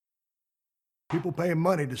People paying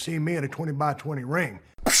money to see me in a 20 by 20 ring.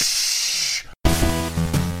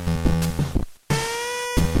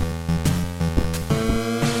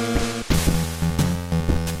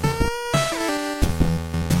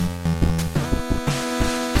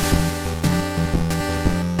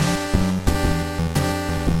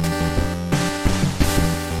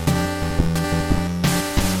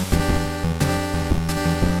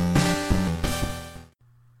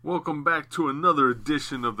 Welcome back to another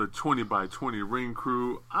edition of the 20 by 20 Ring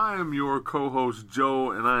Crew. I am your co-host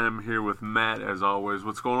Joe, and I am here with Matt as always.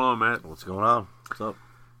 What's going on, Matt? What's going on? What's up?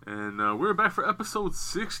 And we're back for episode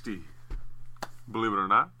 60, believe it or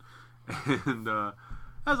not. And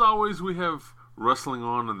as always, we have wrestling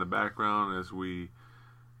on in the background as we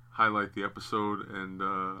highlight the episode. And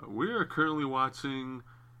we are currently watching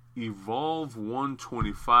Evolve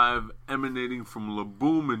 125, emanating from La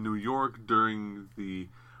Boom in New York during the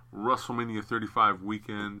WrestleMania 35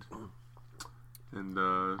 weekend, and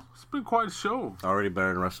it's been quite a show. Already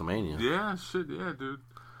better than WrestleMania. Yeah, shit, yeah, dude.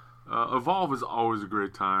 Evolve is always a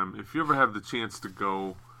great time. If you ever have the chance to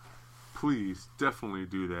go, please definitely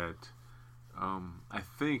do that. I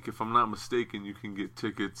think, if I'm not mistaken, you can get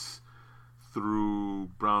tickets through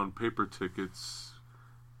Brown Paper Tickets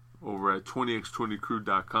over at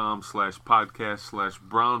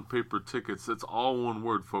 20x20crew.com/podcast/Brown Paper Tickets. That's all one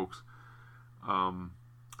word, folks.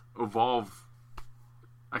 Evolve,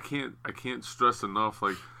 I can't stress enough,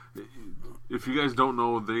 like, if you guys don't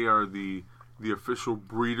know, they are the official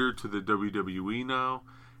breeder to the WWE now,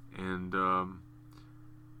 and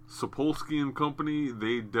Sapolsky and company,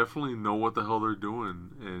 they definitely know what the hell they're doing,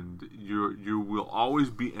 and you will always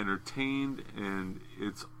be entertained, and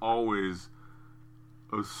it's always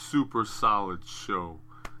a super solid show.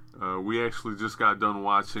 We actually just got done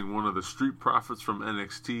watching one of the Street Profits from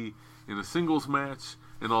NXT in a singles match,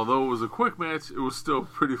 and although it was a quick match, it was still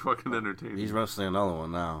pretty fucking entertaining. He's wrestling another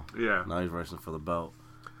one now. Yeah. Now he's wrestling for the belt.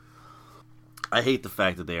 I hate the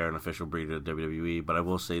fact that they are an official breeder of WWE, but I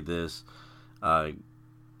will say this.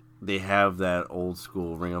 They have that old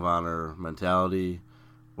school Ring of Honor mentality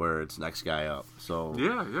where it's next guy up. So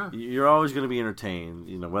yeah. You're always going to be entertained,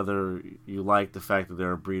 whether you like the fact that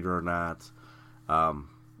they're a breeder or not.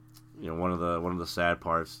 One of the sad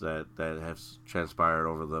parts that has transpired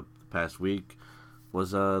over the past week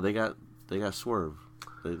was they got swerved.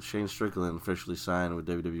 Shane Strickland officially signed with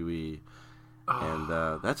WWE, and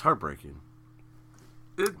that's heartbreaking.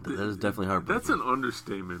 That is definitely heartbreaking. That's an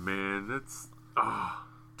understatement, man. That's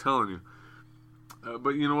telling you.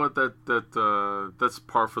 But you know what? That's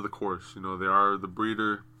par for the course. They are the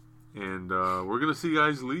breeder, and we're gonna see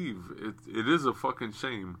guys leave. It is a fucking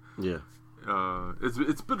shame. Yeah.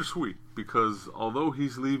 It's bittersweet because although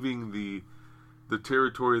he's leaving the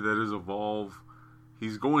territory that is Evolve,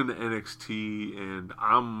 he's going to NXT, and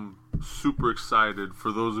I'm super excited.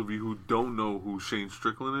 For those of you who don't know who Shane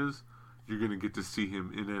Strickland is, you're going to get to see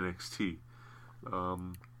him in NXT.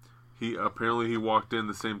 He walked in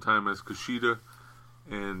the same time as Kushida,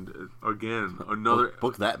 and again,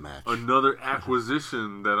 book that match. Another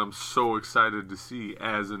acquisition that I'm so excited to see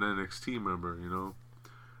as an NXT member,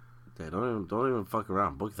 Yeah, don't even fuck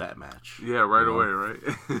around. Book that match. Yeah, right away, right?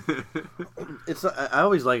 I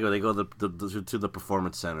always like when they go to the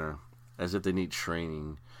performance center as if they need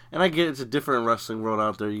training. And I get it's a different wrestling world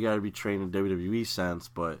out there. You got to be trained in WWE sense,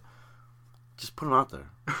 but just put them out there.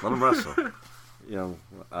 Let them wrestle.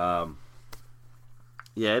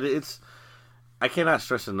 It's. I cannot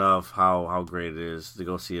stress enough how great it is to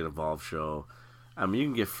go see an Evolve show. I mean, you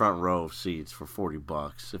can get front row seats for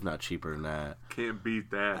 $40, if not cheaper than that. Can't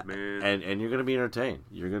beat that, man. And you're gonna be entertained.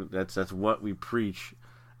 That's what we preach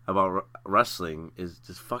about wrestling, is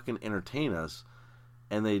just fucking entertain us,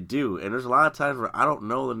 and they do. And there's a lot of times where I don't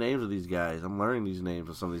know the names of these guys. I'm learning these names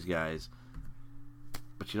of some of these guys,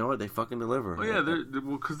 but you know what? They fucking deliver. Oh yeah,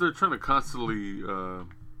 because they're trying to constantly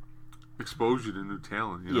expose you to new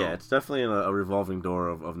talent. Yeah, it's definitely a revolving door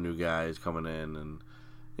of new guys coming in, and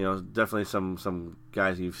definitely some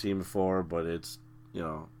guys you've seen before, but it's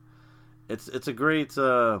it's a great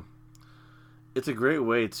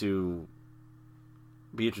way to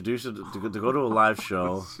be introduced to go to a live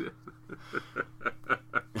show. To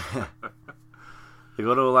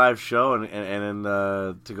go to a live show and then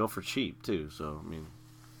to go for cheap too. So I mean,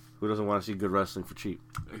 who doesn't want to see good wrestling for cheap?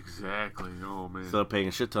 Exactly. Oh man. Instead of paying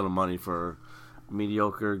a shit ton of money for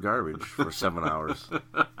mediocre garbage for 7 hours.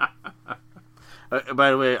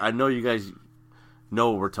 By the way, I know you guys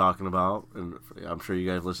know what we're talking about, and I'm sure you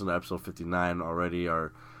guys listened to episode 59 already,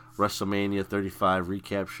 our WrestleMania 35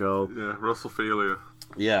 recap show. Yeah, WrestleFailure.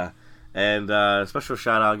 Yeah, and special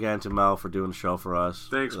shout out again to Mel for doing the show for us.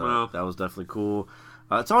 Thanks, Mel. That was definitely cool.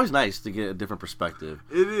 It's always nice to get a different perspective.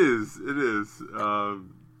 It is.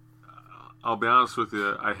 I'll be honest with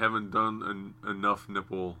you. I haven't done enough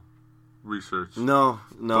nipple research. No.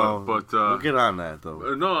 But we'll get on that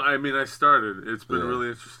though. No, I mean I started. It's been really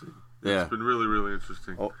interesting. Yeah. It's been really, really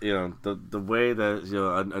interesting. Oh, the way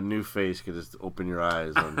that a new face could just open your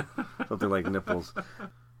eyes on something like nipples.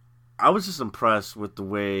 I was just impressed with the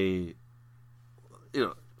way,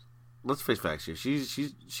 let's face facts here.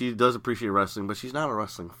 She does appreciate wrestling, but she's not a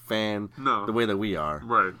wrestling fan. No. The way that we are.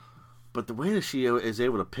 Right. But the way that she is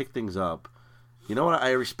able to pick things up, you know what? I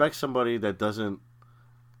respect somebody that doesn't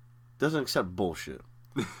accept bullshit.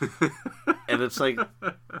 And it's like,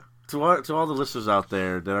 to all the listeners out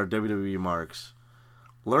there that are WWE marks,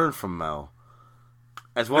 learn from Mel,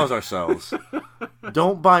 as well as ourselves.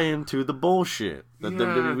 Don't buy into the bullshit that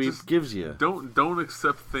WWE gives you. Don't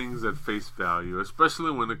accept things at face value,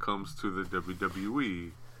 especially when it comes to the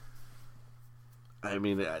WWE. I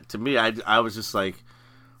mean, to me, I was just like,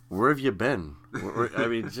 where have you been? I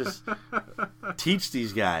mean, just teach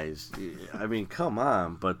these guys. I mean, come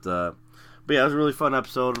on. But yeah, it was a really fun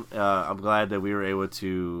episode. I'm glad that we were able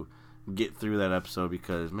to get through that episode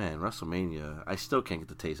because, man, WrestleMania, I still can't get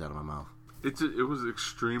the taste out of my mouth. It was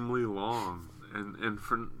extremely long,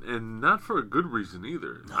 and not for a good reason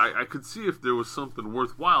either. I could see if there was something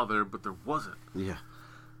worthwhile there, but there wasn't.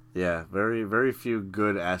 Yeah, very very few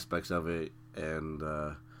good aspects of it, and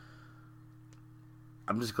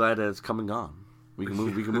I'm just glad that it's come and gone. We can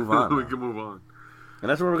move. We can move on. We can move on, and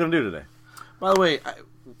that's what we're gonna do today. By the way,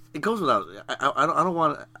 it goes without. I don't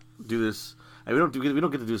want to do this. We don't get to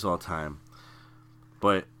do this all the time,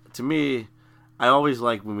 but to me, I always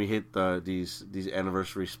like when we hit these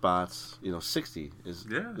anniversary spots. 60 is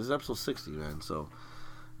this is episode 60, man. So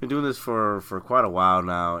been doing this for quite a while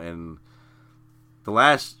now, and the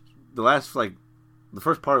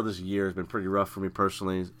first part of this year has been pretty rough for me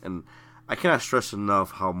personally, and I cannot stress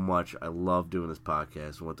enough how much I love doing this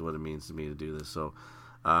podcast and what it means to me to do this. So,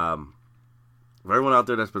 for everyone out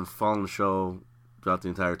there that's been following the show throughout the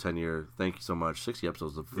entire 10 year, thank you so much. 60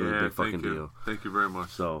 epides is a really big fucking deal. Thank you very much.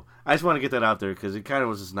 So I just want to get that out there because it kind of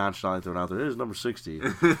was just nonchalantly thrown out there. It is number 60. I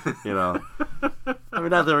mean,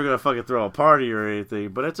 not that we're gonna fucking throw a party or anything,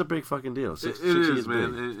 but it's a big fucking deal. 60 it is, big.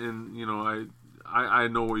 man. And I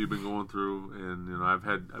know what you've been going through, and I've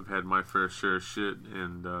had my fair share of shit,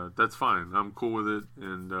 and that's fine. I'm cool with it,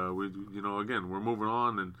 and again, we're moving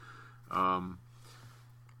on, and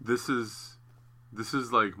this is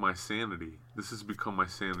like my sanity. This has become my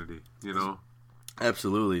sanity,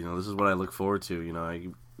 Absolutely. This is what I look forward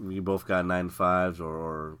to. We both got 9 to 5s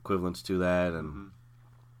or equivalents to that, and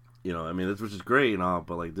which is great and all,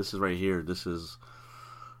 but like this is right here. This is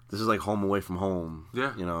like home away from home.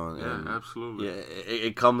 Yeah. And absolutely. Yeah,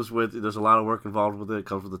 it comes with. There's a lot of work involved with it. It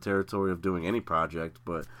comes with the territory of doing any project,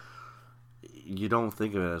 but you don't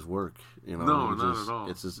think of it as work. No, not at all.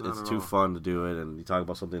 It's too fun to do it, and you talk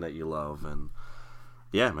about something that you love, and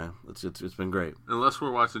yeah, man, it's been great. Unless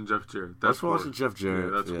we're watching Jeff Jarrett. Unless we're watching Jeff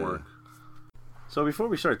Jarrett. Yeah, that's work. So before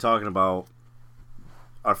we start talking about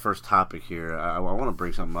our first topic here, I want to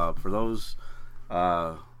bring something up for those who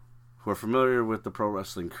are familiar with the Pro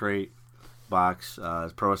Wrestling Crate box.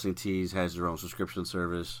 Pro Wrestling Tees has their own subscription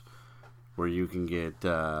service where you can get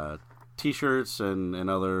T-shirts and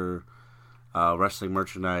other wrestling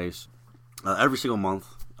merchandise every single month.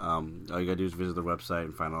 All you gotta do is visit their website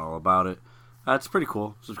and find out all about it. It's pretty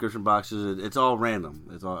cool. Subscription boxes. It's all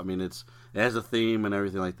random. It has a theme and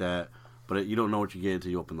everything like that, but you don't know what you get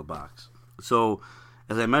until you open the box. So,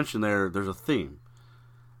 as I mentioned, there's a theme.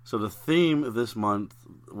 So the theme of this month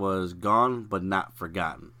was Gone But Not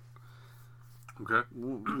Forgotten. Okay.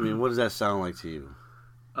 I mean, what does that sound like to you?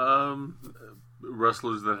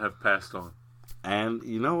 Wrestlers that have passed on. And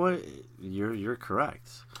you know what? You're correct.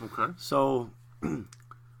 Okay. So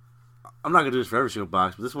I'm not gonna do this for every single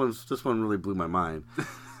box, but this one really blew my mind.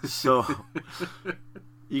 So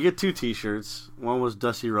you get 2 T-shirts. One was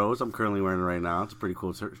Dusty Rhodes. I'm currently wearing it right now. It's a pretty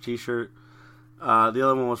cool T-shirt. The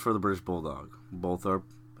other one was for the British Bulldog. Both have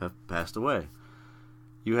passed away.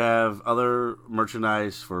 You have other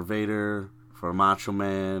merchandise for Vader, for Macho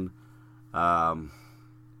Man. I'm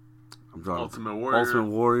drawing Ultimate Warrior. Ultimate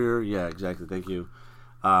Warrior. Yeah, exactly. Thank you.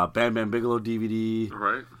 Bam Bam Bigelow DVD.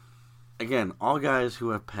 Right. Again, all guys who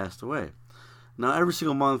have passed away. Now, every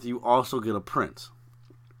single month, you also get a print,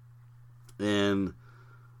 and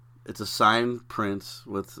it's a signed print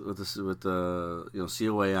with the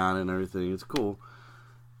COA on it and everything. It's cool,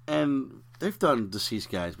 and they've done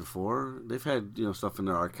deceased guys before. They've had stuff in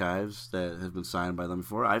their archives that has been signed by them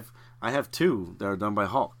before. I have 2 that are done by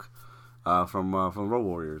Hulk from Road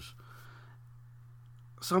Warriors.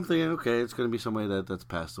 So I'm thinking, okay, it's going to be somebody that's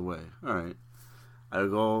passed away. All right. I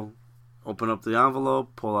go open up the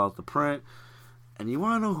envelope, pull out the print, and you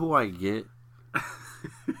want to know who I get?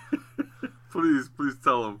 Please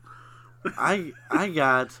tell him. I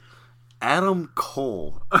got Adam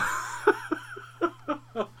Cole.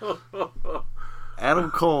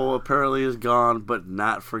 Adam Cole apparently is gone, but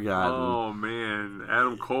not forgotten. Oh man,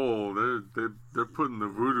 Adam Cole, they're putting the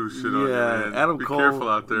voodoo shit on you, man. Adam Be Cole. careful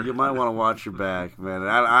out there. You might want to watch your back, man.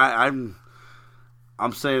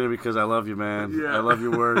 I'm saying it because I love you, man. Yeah. I love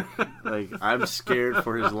your work. Like, I'm scared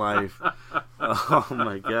for his life. Oh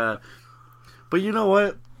my god. But you know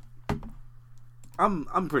what?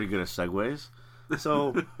 I'm pretty good at segues.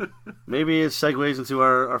 So maybe it segues into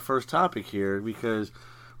our first topic here, because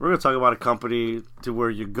we're going to talk about a company to where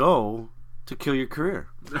you go to kill your career.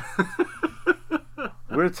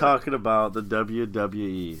 We're talking about the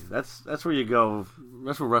WWE. That's where you go.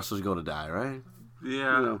 That's where wrestlers go to die, right?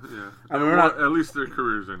 Yeah, You know, yeah. I mean, we're not- at least their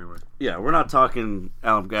careers anyway. Yeah, we're not talking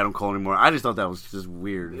Adam Cole anymore. I just thought that was just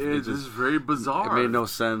weird. It's just very bizarre. It made no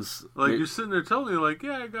sense. Like, you're sitting there telling me, like,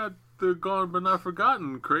 yeah, I got the Gone But Not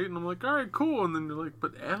Forgotten crate, and I'm like, all right, cool. And then you're like,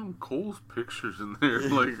 but Adam Cole's picture's in there.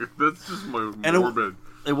 Like, that's just my morbid.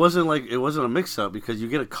 It wasn't a mix-up, because you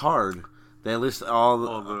get a card that lists all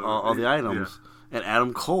the items, and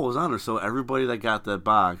Adam Cole was on there. So everybody that got that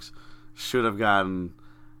box should have gotten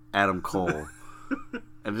Adam Cole.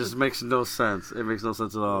 And it just makes no sense. It makes no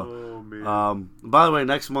sense at all. Oh, man. By the way,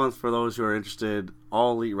 next month, for those who are interested,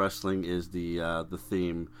 All Elite Wrestling is the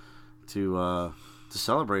theme to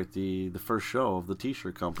celebrate the first show of the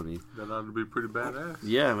T-shirt company. That ought to be pretty badass.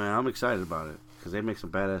 Yeah, man, I'm excited about it because they make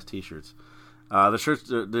some badass T-shirts. The shirts,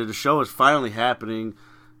 the show is finally happening.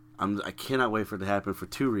 I cannot wait for it to happen for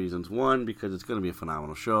two reasons. One, because it's going to be a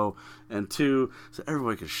phenomenal show, and two, so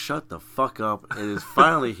everybody can shut the fuck up. It is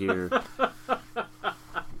finally here.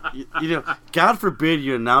 You know, God forbid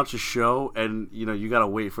you announce a show and you got to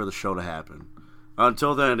wait for the show to happen.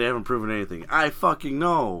 Until then, they haven't proven anything. I fucking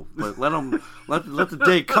know, but let the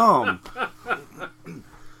day come.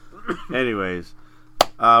 Anyways,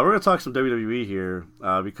 we're gonna talk some WWE here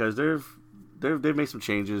because they've made some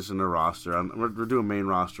changes in their roster. We're doing main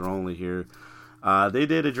roster only here. They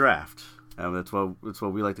did a draft. That's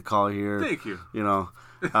what we like to call it here. Thank you. You know,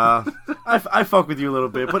 I fuck with you a little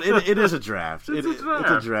bit, but it is a draft. It's a draft.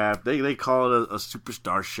 It's a draft. They call it a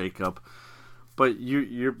superstar shakeup, but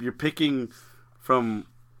you're picking from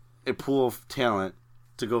a pool of talent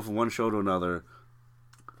to go from one show to another.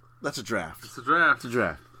 That's a draft. It's a draft. It's a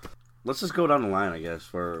draft. Let's just go down the line, I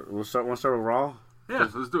guess. Want to start with Raw? Yeah,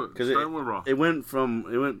 let's do it. Start with Raw. It went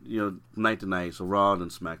night to night, so Raw and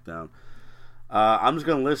SmackDown. I'm just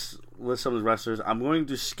gonna list some of the wrestlers. I'm going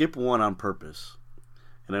to skip one on purpose,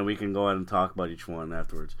 and then we can go ahead and talk about each one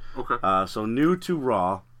afterwards. Okay. So new to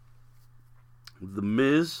Raw, The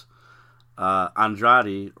Miz,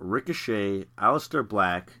 Andrade, Ricochet, Aleister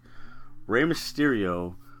Black, Rey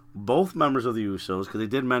Mysterio, both members of the Usos, because they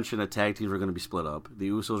did mention that tag teams were going to be split up. The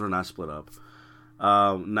Usos were not split up.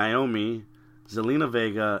 Naomi, Zelina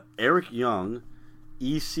Vega, Eric Young,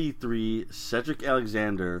 EC3, Cedric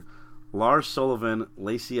Alexander, Lars Sullivan,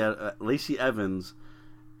 Lacey Evans,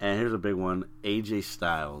 and here's a big one, AJ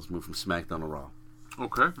Styles, moved from SmackDown to Raw.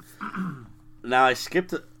 Okay. Now I skipped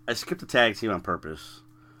the tag team on purpose.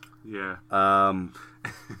 Yeah.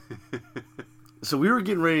 So we were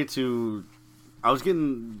getting ready to. I was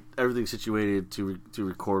getting everything situated to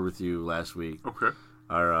record with you last week. Okay.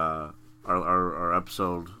 Our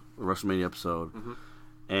episode, WrestleMania episode, Mm-hmm.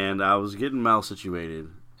 and I was getting Mel situated,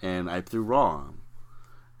 and I threw Raw on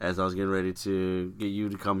as I was getting ready to get you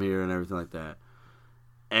to come here and everything like that.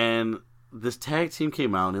 And this tag team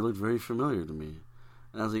came out, and they looked very familiar to me.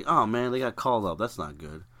 And I was like, "Oh man, they got called up. That's not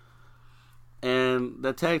good." And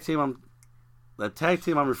that tag team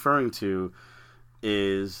I'm referring to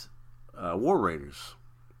is War Raiders,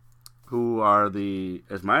 who are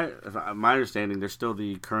as my understanding, they're still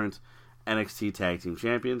the current NXT Tag Team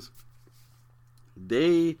Champions.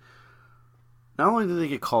 They not only did they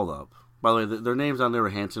get called up, by the way, their names on there were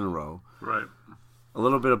Hanson and Rowe. Right. A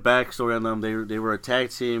little bit of backstory on them: they were a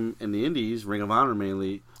tag team in the Indies, Ring of Honor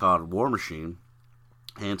mainly, called War Machine.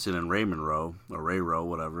 Hanson and Raymond Rowe, or Ray Rowe,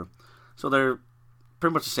 whatever. So they're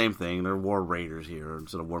pretty much the same thing. They're War Raiders here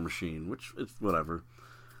instead of War Machine, which it's whatever.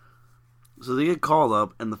 So they get called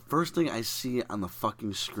up, and the first thing I see on the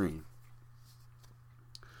fucking screen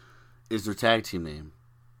is their tag team name.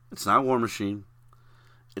 It's not War Machine.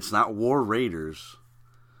 It's not War Raiders.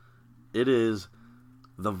 It is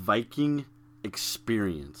the Viking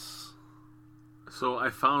Experience. So I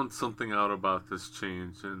found something out about this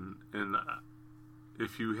change, and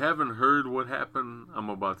if you haven't heard what happened, I'm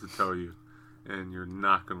about to tell you, and you're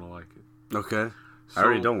not gonna like it. Okay. So, I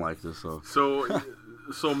already don't like this, though.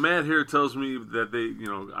 So Matt here tells me that they,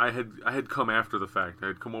 I had come after the fact. I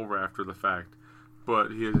had come over after the fact,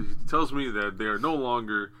 but he tells me that they are no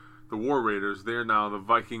longer the War Raiders. They are now the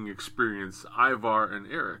Viking Experience, Ivar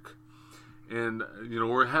and Eric. And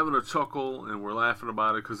we're having a chuckle and we're laughing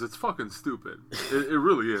about it because it's fucking stupid. It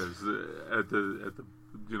really is at the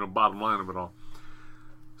bottom line of it all.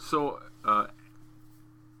 So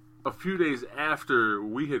a few days after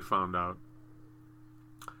we had found out,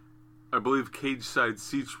 I believe Cage Side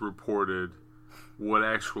Seats reported what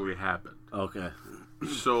actually happened. Okay.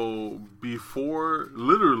 So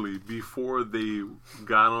literally before they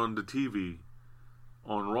got on the TV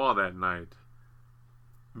on Raw that night,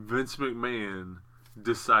 Vince McMahon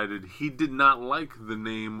decided he did not like the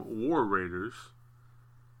name War Raiders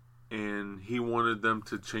and he wanted them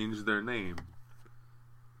to change their name.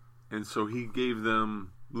 And so he gave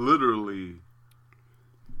them literally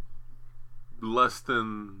less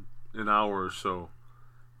than an hour or so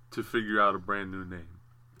to figure out a brand new name.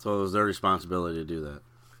 So it was their responsibility to do that.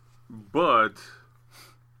 But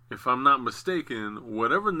if I'm not mistaken,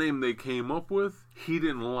 whatever name they came up with, he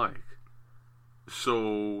didn't like.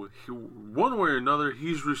 So one way or another,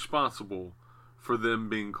 he's responsible for them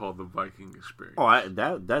being called the Viking Experience. Oh,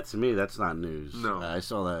 that to me, that's not news. No, I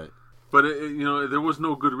saw that. But there was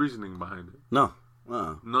no good reasoning behind it. No,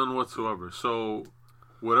 none whatsoever. So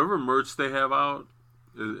whatever merch they have out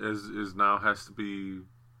is now has to be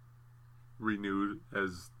renewed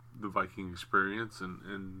as the Viking Experience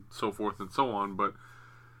and so forth and so on. But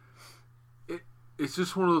it's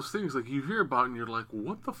just one of those things like you hear about and you're like,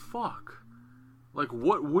 what the fuck? Like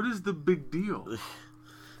what is the big deal?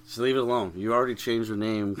 Just leave it alone. You already changed your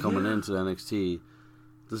name coming into NXT.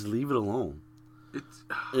 Just leave it alone.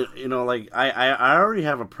 I already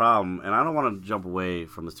have a problem, and I don't want to jump away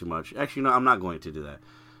from this too much. Actually, no, I'm not going to do that.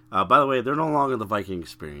 By the way, they're no longer the Viking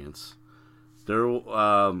Experience. There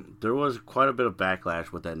was quite a bit of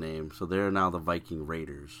backlash with that name, so they're now the Viking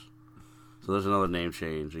Raiders. So there's another name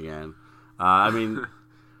change again. In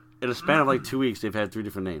a span of like 2 weeks, they've had 3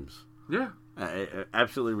 different names. Yeah.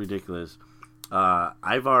 Absolutely ridiculous.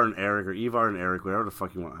 Ivar and Eric, or Ivar and Eric, whatever the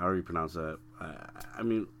fuck you want, however you pronounce that.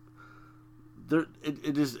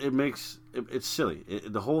 It's silly.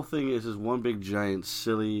 The whole thing is just one big giant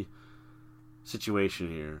silly situation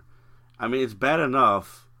here. I mean, it's bad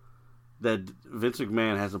enough that Vince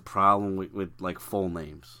McMahon has a problem with like full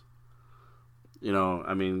names.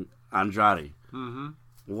 Andrade. Mm-hmm.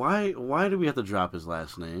 Why do we have to drop his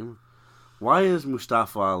last name? Why is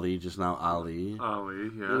Mustafa Ali just now Ali? Ali,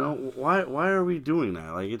 yeah. Why are we doing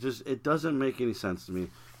that? Like it doesn't make any sense to me.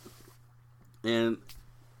 And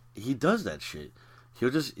he does that shit.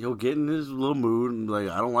 He'll get in his little mood and be like,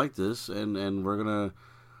 I don't like this, and we're gonna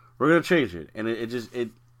change it. And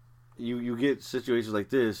you get situations like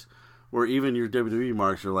this where even your WWE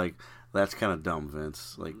marks are like, that's kind of dumb,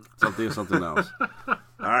 Vince. Like something else. All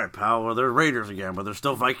right, pal. Well, they're Raiders again, but they're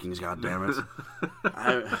still Vikings. God damn it!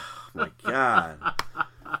 Oh my God,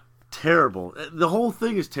 terrible. The whole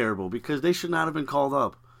thing is terrible because they should not have been called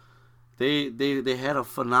up. They had a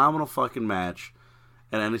phenomenal fucking match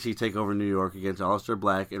at NXT TakeOver New York against Aleister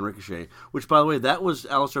Black and Ricochet, which, by the way, that was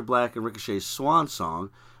Aleister Black and Ricochet's swan song.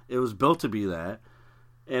 It was built to be that.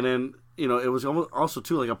 And then, it was also,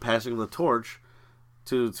 too, like a passing of the torch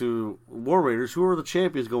to War Raiders, who were the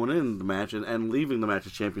champions going in the match and leaving the match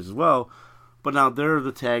as champions as well. But now they're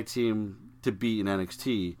the tag team to beat in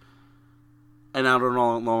NXT. And now they're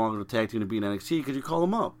no longer the tag team to beat in NXT because you call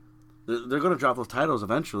them up. They're going to drop those titles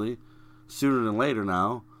eventually, sooner than later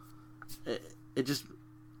now. It just...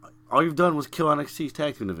 All you've done was kill NXT's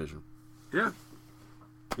tag team division. Yeah.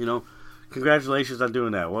 Congratulations on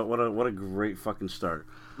doing that. What a great fucking start.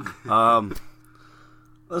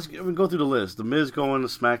 Let's go through the list. The Miz going to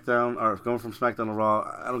SmackDown, or going from SmackDown to Raw.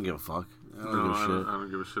 I don't give a fuck. I don't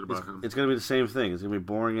give a shit about him. It's gonna be the same thing. It's gonna be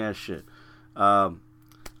boring ass shit.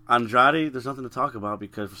 Andrade, there's nothing to talk about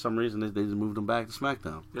because for some reason they just moved him back to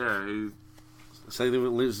SmackDown. Yeah, Same thing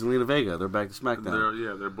with Zelina Vega. They're back to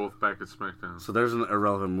SmackDown. They're both back at SmackDown. So there's an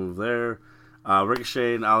irrelevant move there.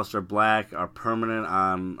 Ricochet and Aleister Black are permanent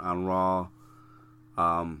on Raw.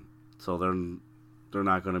 So they're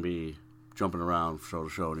not going to be jumping around show to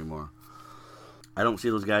show anymore. I don't see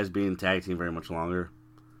those guys being tag team very much longer.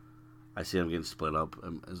 I see them getting split up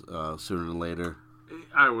sooner than later.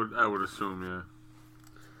 I would assume,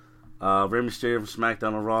 yeah. Rey Mysterio from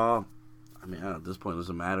SmackDown to Raw. I mean, at this point, it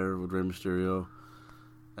doesn't matter with Rey Mysterio.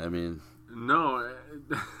 I mean... No.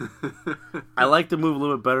 I like the move a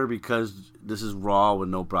little bit better because this is Raw with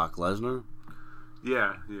no Brock Lesnar.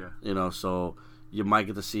 Yeah, yeah. You know, so you might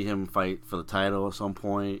get to see him fight for the title at some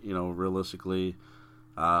point, you know, realistically.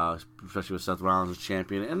 Especially with Seth Rollins as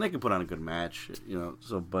champion. And they can put on a good match, you know.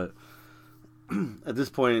 So, but at this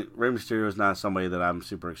point, Rey Mysterio is not somebody that I'm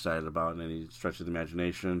super excited about in any stretch of the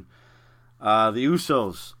imagination. The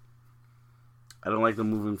Usos. I don't like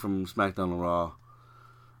them moving from SmackDown to Raw.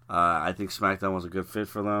 I think SmackDown was a good fit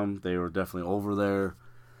for them. They were definitely over there.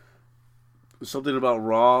 Something about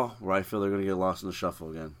Raw where I feel they're going to get lost in the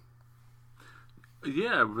shuffle again.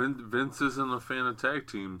 Yeah, Vince isn't a fan of tag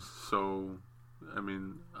teams, so I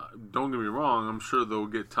mean, don't get me wrong. I'm sure they'll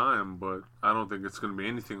get time, but I don't think it's going to be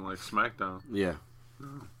anything like SmackDown. Yeah.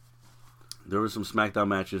 There were some SmackDown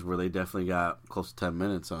matches where they definitely got close to 10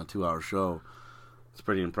 minutes on a 2-hour show. It's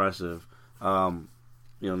pretty impressive.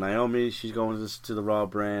 You know, Naomi, she's going to the Raw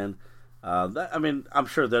brand. I mean, I'm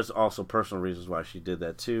sure there's also personal reasons why she did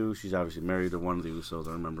that too. She's obviously married to one of the Usos.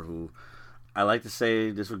 I remember who. I like to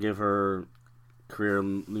say this will give her career a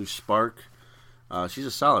new spark. She's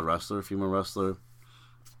a solid wrestler, female wrestler,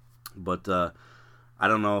 but I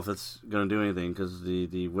don't know if it's going to do anything because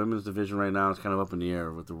the women's division right now is kind of up in the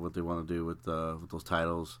air with what they want to do with those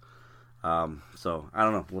titles. So I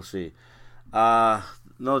don't know. We'll see.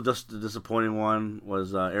 No, just the disappointing one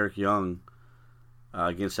was Eric Young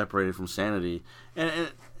getting separated from Sanity.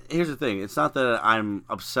 And here's the thing: it's not that I'm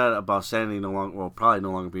upset about Sanity probably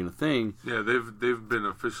no longer being a thing. Yeah, they've been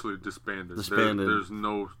officially disbanded. Disbanded. There is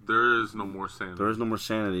no more Sanity. There is no more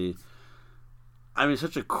Sanity. I mean,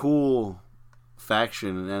 such a cool faction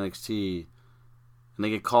in NXT, and they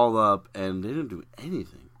get called up, and they didn't do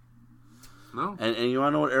anything. No. And you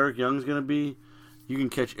want to know what Eric Young's going to be? You can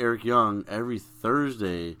catch Eric Young every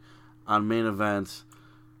Thursday on Main Event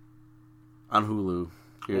on Hulu.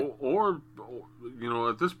 Or, you know,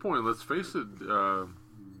 at this point, let's face it,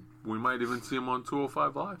 we might even see him on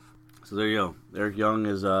 205 Live. So there you go. Eric Young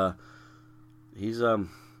is he's not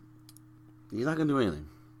gonna do anything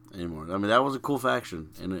anymore. I mean, that was a cool faction,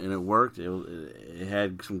 and it worked. It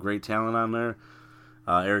had some great talent on there.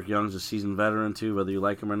 Eric Young's a seasoned veteran too, whether you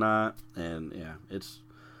like him or not. And yeah, it's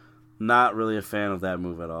not really a fan of that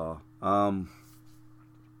move at all.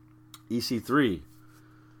 EC3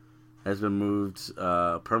 has been moved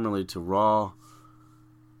permanently to Raw.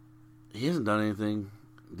 He hasn't done anything.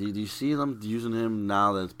 Do you see them using him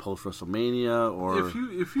now that it's post WrestleMania? Or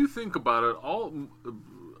if you think about it,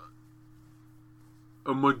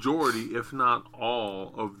 a majority, if not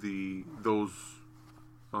all, of those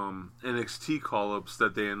NXT call-ups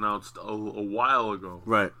that they announced a while ago,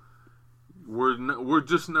 right? We're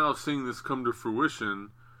just now seeing this come to fruition.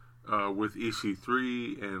 With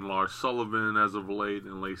EC3 and Lars Sullivan as of late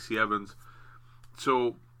and Lacey Evans.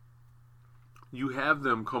 So you have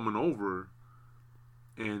them coming over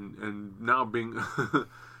and now being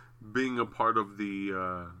being a part of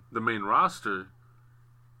the main roster.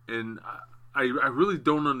 And I really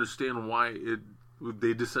don't understand why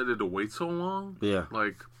they decided to wait so long. Yeah.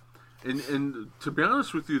 Like and to be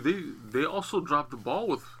honest with you, they also dropped the ball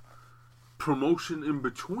with promotion in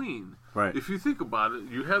between. Right. If you think about it,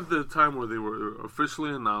 you have the time where they were officially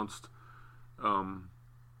announced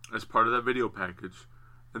as part of that video package,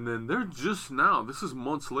 and then they're just now, this is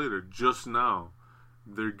months later, just now,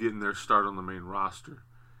 they're getting their start on the main roster.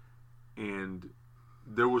 And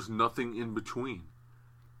there was nothing in between.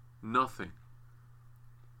 Nothing.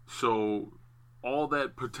 So, all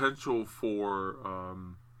that potential for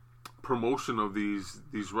promotion of these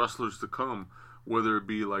wrestlers to come, whether it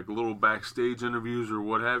be like little backstage interviews or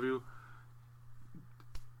what have you,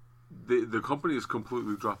 the company has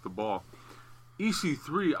completely dropped the ball.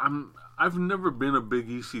 EC3, I've never been a big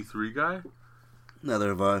EC3 guy. Neither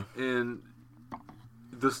have I. And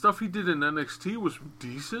the stuff he did in NXT was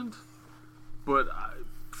decent, but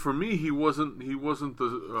for me, he wasn't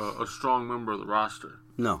a strong member of the roster.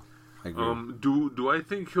 No, I agree. Do I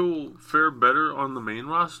think he'll fare better on the main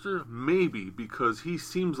roster? Maybe, because he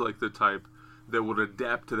seems like the type that would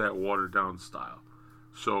adapt to that watered down style.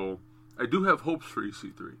 So I do have hopes for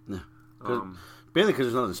EC3. Yeah. Mainly because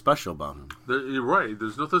there's nothing special about him. You're right.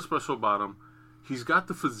 There's nothing special about him. He's got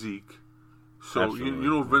the physique. So you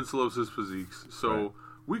know Vince loves his physiques. So right.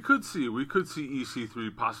 we could see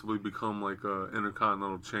EC3 possibly become like a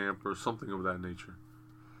Intercontinental champ or something of that nature.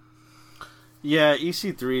 Yeah,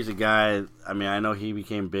 EC3 is a guy. I mean, I know he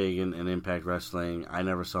became big in Impact Wrestling. I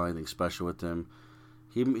never saw anything special with him.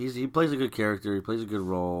 He plays a good character. He plays a good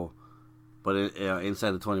role, but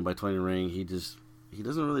inside the 20x20 ring, he doesn't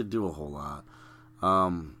really do a whole lot.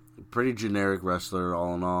 Pretty generic wrestler,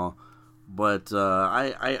 all in all. But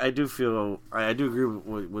I do agree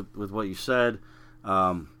with what you said.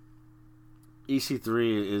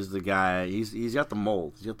 EC3 is the guy. He's got the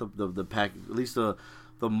mold. He's got the pack. At least the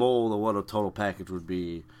mold of what a total package would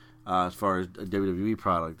be as far as a WWE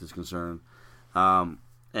product is concerned. I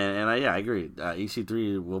agree.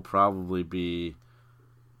 EC3 will probably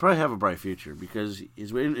have a bright future because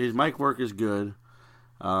his mic work is good,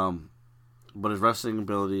 but his wrestling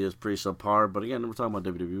ability is pretty subpar. But again, we're talking about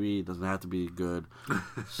WWE. It doesn't have to be good.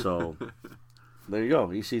 So there you go.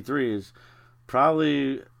 EC3 is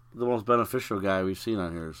probably the most beneficial guy we've seen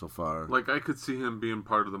on here so far. Like, I could see him being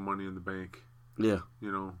part of the Money in the Bank. Yeah.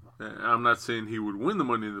 You know, I'm not saying he would win the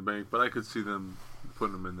Money in the Bank, but I could see them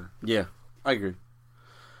putting him in there. Yeah, I agree.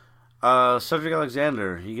 Cedric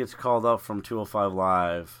Alexander, he gets called up from 205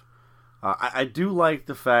 Live. I do like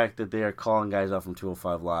the fact that they are calling guys up from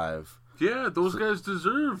 205 Live. Yeah, those guys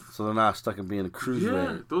deserve. So they're not stuck in being a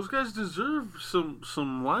cruiserweight. Yeah, those guys deserve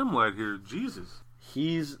some limelight here. Jesus.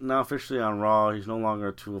 He's now officially on Raw. He's no longer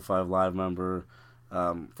a 205 Live member.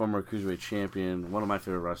 Former cruiserweight champion. One of my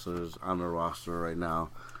favorite wrestlers on the roster right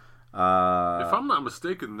now. If I'm not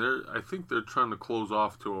mistaken, I think they're trying to close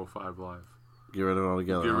off 205 Live. Get rid of it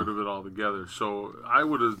altogether. Get rid of it altogether. So I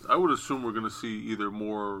would assume we're going to see either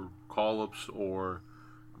more call-ups or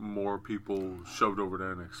more people shoved over to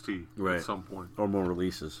NXT at some point. Or more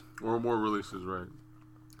releases. Or more releases, right.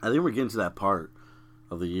 I think we're getting to that part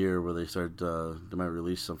of the year where they start, they might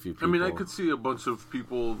release some few people. I mean, I could see a bunch of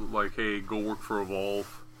people like, hey, go work for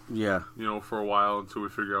Evolve. Yeah. You know, for a while until we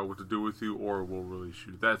figure out what to do with you, or we'll release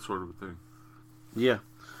you. That sort of a thing. Yeah.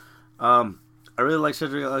 I really like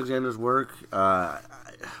Cedric Alexander's work. I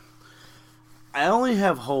only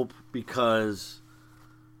have hope because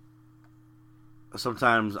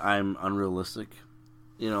sometimes I'm unrealistic.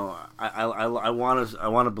 You know, I want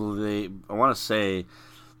to say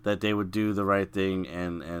that they would do the right thing,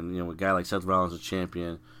 and you know, a guy like Seth Rollins, a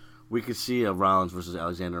champion, we could see a Rollins versus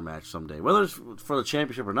Alexander match someday, whether it's for the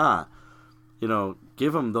championship or not. You know,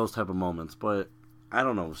 give him those type of moments. But I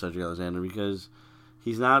don't know with Cedric Alexander because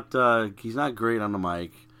he's not great on the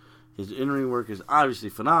mic. His in-ring work is obviously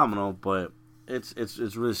phenomenal, but it's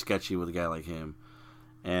really sketchy with a guy like him.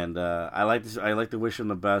 And I like to wish him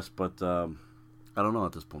the best, but I don't know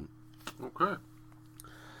at this point. Okay.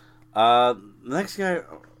 Next guy,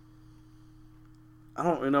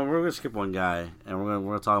 we're gonna skip one guy, and we're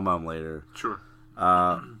gonna talk about him later. Sure.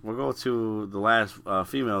 We'll go to the last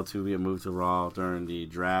female to get moved to Raw during the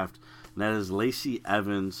draft, and that is Lacey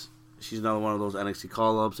Evans. She's another one of those NXT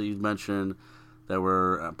call-ups that you mentioned that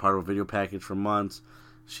were part of a video package for months.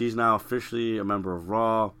 She's now officially a member of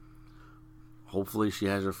Raw. Hopefully she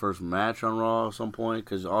has her first match on Raw at some point,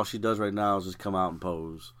 because all she does right now is just come out and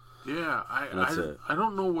pose. Yeah, I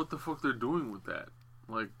don't know what the fuck they're doing with that.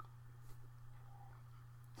 Like,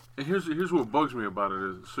 and here's what bugs me about it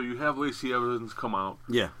is, so you have Lacey Evans come out.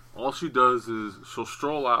 Yeah. All she does is she'll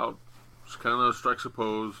stroll out, she kind of strikes a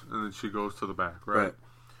pose, and then she goes to the back, right?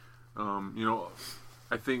 You know,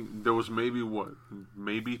 I think there was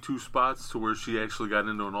maybe 2 spots to where she actually got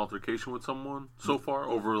into an altercation with someone so far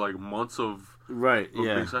over like months of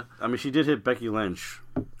yeah. I mean, she did hit Becky Lynch.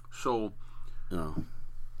 So, no.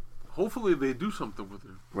 Hopefully they do something with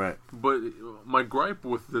her. Right. But my gripe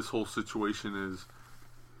with this whole situation is,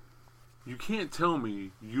 you can't tell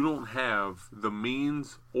me you don't have the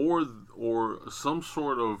means or some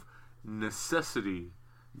sort of necessity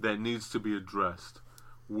that needs to be addressed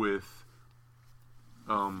with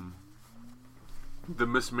the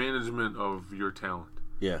mismanagement of your talent.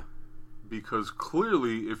 Yeah. Because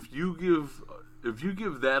clearly, if you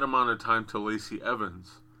give that amount of time to Lacey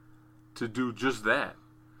Evans to do just that,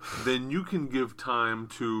 then you can give time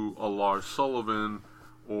to a Lars Sullivan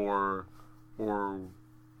or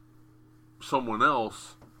someone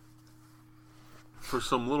else for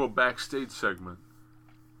some little backstage segment,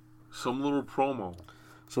 some little promo.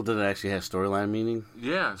 Something that actually has storyline meaning?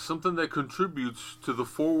 Yeah, something that contributes to the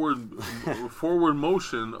forward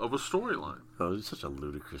motion of a storyline. Oh, it's such a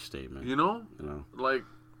ludicrous statement. You know? Like,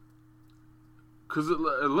 because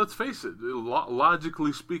let's face it,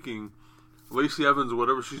 logically speaking, Lacey Evans,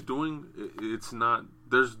 whatever she's doing, it's not,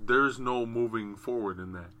 there's no moving forward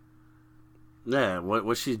in that. Yeah,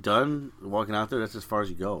 what she's done, walking out there, that's as far as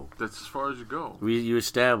you go. That's as far as you go. You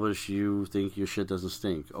establish you think your shit doesn't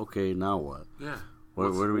stink. Okay, now what? Yeah. Where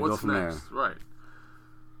do we go from next? there? Right.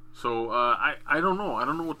 So, I don't know. I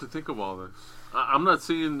don't know what to think of all this. I'm not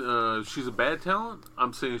saying she's a bad talent.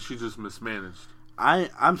 I'm saying she's just mismanaged.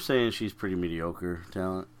 I'm saying she's pretty mediocre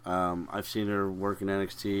talent. I've seen her work in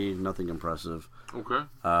NXT. Nothing impressive. Okay.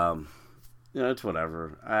 It's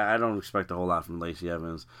whatever. I don't expect a whole lot from Lacey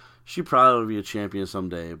Evans. She probably will be a champion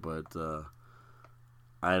someday, but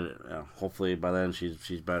hopefully by then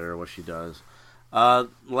she's better at what she does.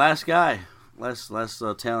 Last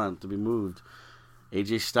talent to be moved,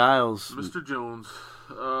 AJ Styles. Mr. Jones.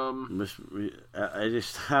 AJ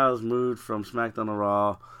Styles moved from SmackDown to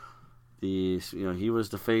Raw. He was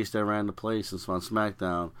the face that ran the place on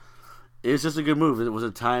SmackDown. It's just a good move. It was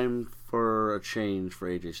a time for a change for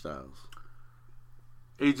AJ Styles.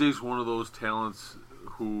 AJ's one of those talents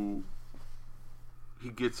who he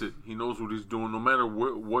gets it. He knows what he's doing. No matter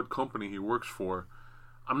what company he works for,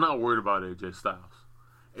 I'm not worried about AJ Styles.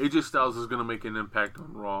 AJ Styles is going to make an impact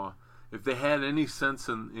on Raw. If they had any sense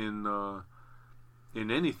in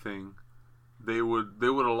anything, they would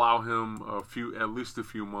allow him at least a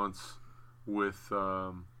few months with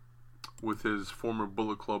his former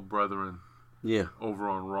Bullet Club brethren. Yeah. Over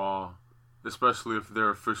on Raw, especially if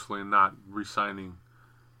they're officially not re-signing.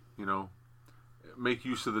 Make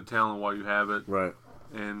use of the talent while you have it. Right.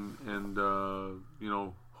 And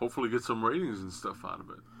hopefully get some ratings and stuff out of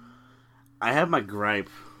it. I have my gripe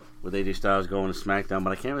with AJ Styles going to SmackDown,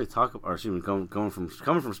 but I can't really talk. Or excuse me, coming from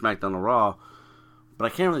SmackDown to Raw, but I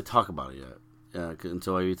can't really talk about it yet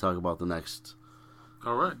until I talk about the next.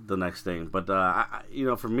 All right. The next thing, but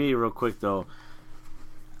for me, real quick though,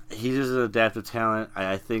 he's just an adaptive talent.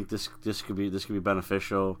 I think this could be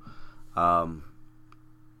beneficial,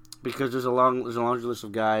 because there's a long list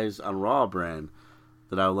of guys on Raw brand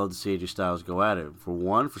that I would love to see AJ Styles go at it.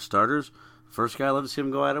 For starters, first guy I'd love to see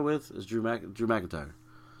him go at it with is Drew McIntyre.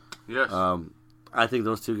 Yes. I think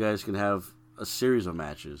those two guys can have a series of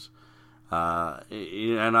matches.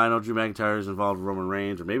 And I know Drew McIntyre is involved with Roman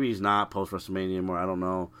Reigns, or maybe he's not post WrestleMania anymore. I don't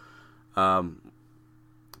know.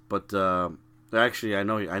 But actually, I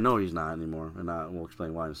know he's not anymore, and we'll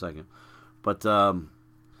explain why in a second. But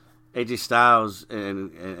AJ Styles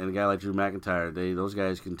and a guy like Drew McIntyre, those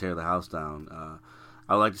guys can tear the house down.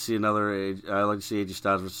 I would like to see AJ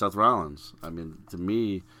Styles versus Seth Rollins. I mean, to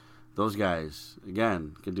me, those guys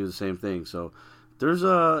again can do the same thing. So there's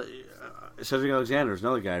Cedric Alexander is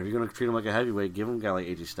another guy. If you're going to treat him like a heavyweight, give him a guy like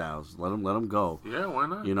AJ Styles. Let him go. Yeah, why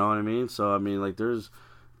not? You know what I mean? So I mean, like there's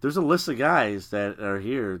a list of guys that are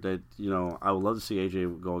here that I would love to see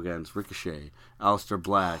AJ go against. Ricochet, Aleister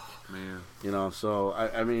Black. Oh, man. So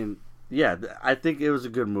I mean, yeah, I think it was a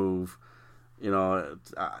good move. It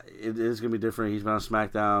is going to be different. He's been on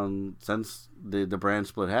SmackDown since the brand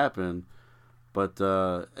split happened, but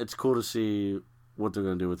it's cool to see what they're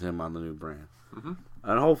going to do with him on the new brand. Mm-hmm.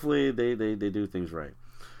 And hopefully they do things right,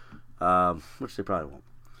 which they probably won't.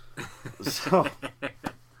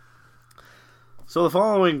 So the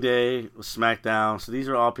following day was SmackDown. So these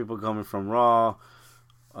are all people coming from Raw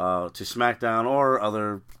to SmackDown or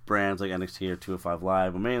other brands like NXT or 205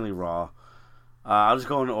 Live, but mainly Raw. I'll just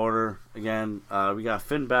go in order again. We got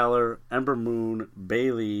Finn Balor, Ember Moon,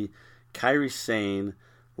 Bayley, Kairi Sane,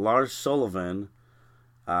 Lars Sullivan.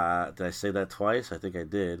 Did I say that twice? I think I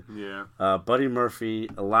did. Yeah. Buddy Murphy,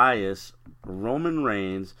 Elias, Roman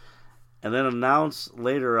Reigns, and then announced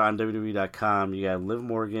later on WWE.com, you got Liv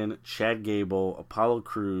Morgan, Chad Gable, Apollo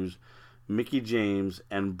Crews, Mickie James,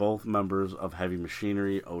 and both members of Heavy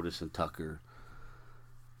Machinery, Otis and Tucker.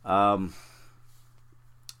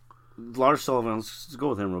 Lars Sullivan, let's go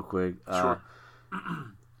with him real quick. Sure.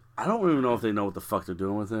 I don't even know if they know what the fuck they're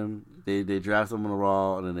doing with him. They draft him on the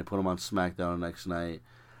Raw, and then they put him on SmackDown the next night.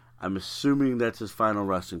 I'm assuming that's his final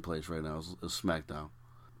resting place right now is SmackDown.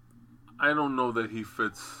 I don't know that he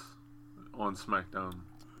fits on SmackDown.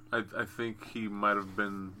 I think he might have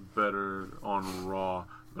been better on Raw,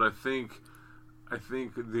 but I think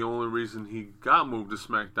the only reason he got moved to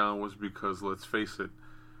SmackDown was because, let's face it,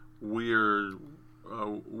 we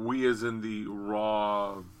as in the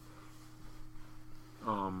Raw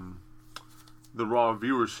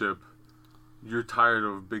viewership, you're tired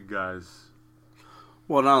of big guys.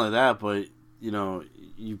 Well, not only that, but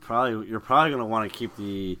you're probably gonna want to keep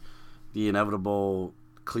the inevitable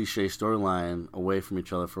cliche storyline away from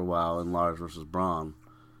each other for a while in Lars versus Braun.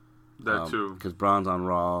 That too, because Braun's on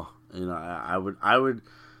Raw. I would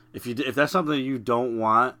if that's something that you don't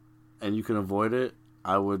want and you can avoid it,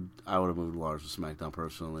 I would have moved Lars to SmackDown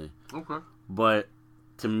personally. Okay, but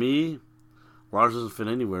to me, Lars doesn't fit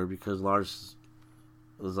anywhere because Lars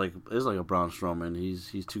is like a Braun Strowman.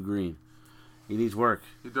 He's too green. He needs work.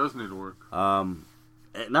 He does need work.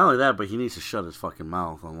 Not only that, but he needs to shut his fucking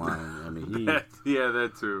mouth online. I mean,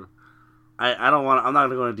 that too. I don't want. I'm not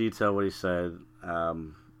gonna go into detail what he said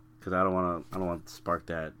because I don't want to spark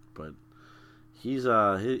that. But he's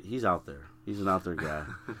out there. He's an out there guy.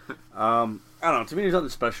 I don't know. To me, there's nothing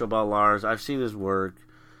special about Lars. I've seen his work.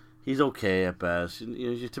 He's okay at best.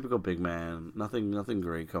 He's a typical big man. Nothing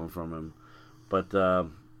great coming from him. But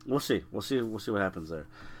We'll see. We'll see what happens there.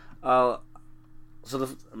 I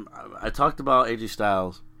talked about AJ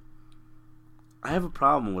Styles. I have a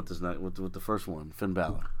problem with this night with the first one, Finn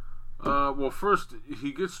Balor. Well, first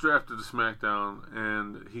he gets drafted to SmackDown,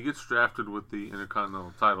 and he gets drafted with the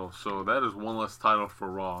Intercontinental title, so that is one less title for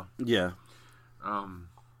Raw. Yeah.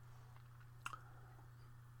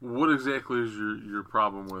 What exactly is your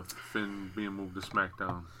problem with Finn being moved to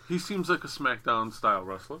SmackDown? He seems like a SmackDown style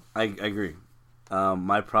wrestler. I agree.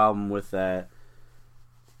 My problem with that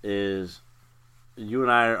is you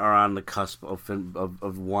and I are on the cusp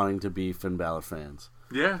of wanting to be Finn Balor fans.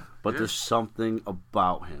 Yeah. But there's something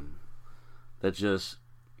about him that just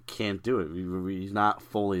can't do it. He's not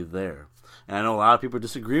fully there. And I know a lot of people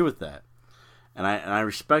disagree with that. And I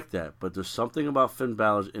respect that. But there's something about Finn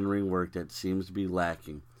Balor's in-ring work that seems to be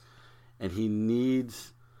lacking. And he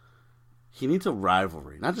needs a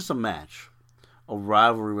rivalry. Not just a match. A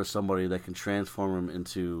rivalry with somebody that can transform him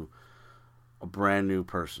into a brand new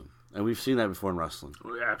person. And we've seen that before in wrestling.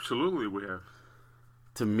 Absolutely, we have.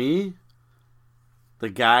 To me, the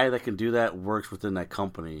guy that can do that works within that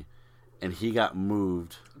company, and he got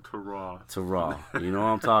moved to Raw. You know what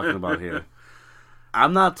I'm talking about here.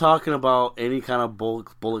 I'm not talking about any kind of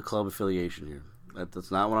Bullet Club affiliation here.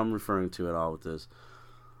 That's not what I'm referring to at all with this.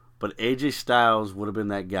 But AJ Styles would have been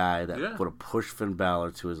that guy that would have pushed Finn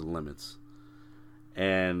Balor to his limits.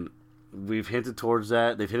 And we've hinted towards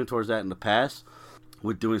that. They've hinted towards that in the past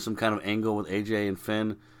with doing some kind of angle with AJ and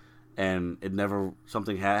Finn. And it never,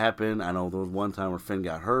 something had happened. I know there was one time where Finn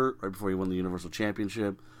got hurt right before he won the Universal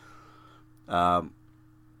Championship. It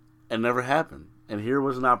never happened. And here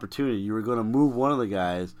was an opportunity. You were going to move one of the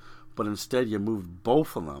guys, but instead you moved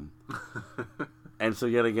both of them. And so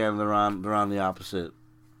yet again, they're on the opposite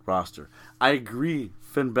roster. I agree.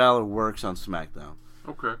 Finn Balor works on SmackDown.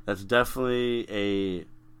 Okay, that's definitely a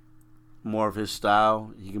more of his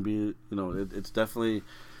style. He can be, it's definitely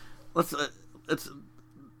let's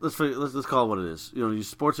call it what it is.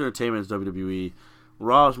 Sports entertainment is WWE.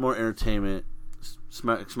 Raw is more entertainment.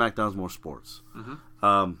 SmackDown is more sports.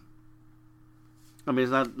 Mm-hmm. I mean,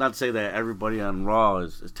 it's not to say that everybody on Raw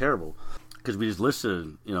is terrible, because we just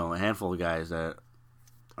listed a handful of guys that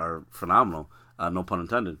are phenomenal. No pun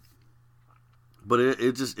intended. But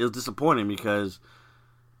it was disappointing because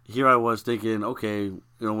here I was thinking, okay,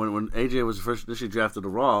 when AJ was first initially drafted to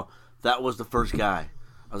Raw, that was the first guy.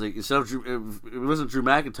 I was like, instead of it wasn't Drew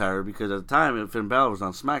McIntyre, because at the time Finn Balor was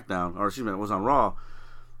on SmackDown, or excuse me, it was on Raw,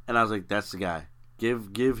 and I was like, that's the guy.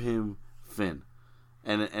 Give him Finn,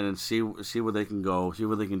 and then see where they can go, see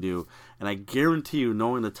what they can do, and I guarantee you,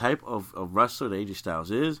 knowing the type of wrestler that AJ Styles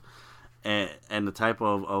is, and the type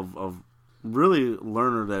of really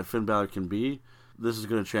learner that Finn Balor can be, this is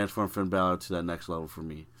going to transform Finn Balor to that next level for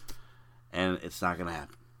me, and it's not going to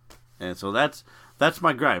happen. And so that's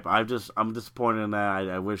my gripe. I'm disappointed in that.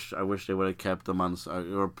 I wish they would have kept them on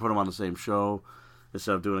or put them on the same show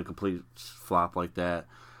instead of doing a complete flop like that.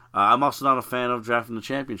 I'm also not a fan of drafting the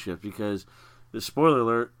championship because, spoiler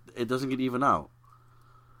alert, it doesn't get even out.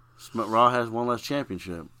 Raw has one less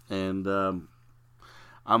championship, and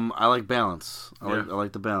I like balance. I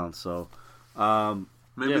like the balance. So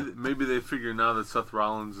maybe they figure now that Seth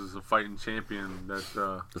Rollins is a fighting champion that's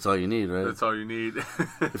all you need, right? That's all you need.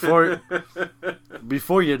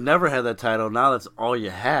 Before you never had that title. Now that's all you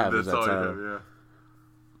have. That's is that all title. You have,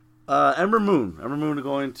 yeah. Ember Moon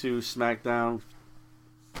going to SmackDown.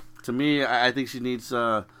 To me, I think she needs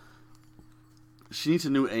a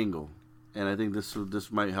new angle, and I think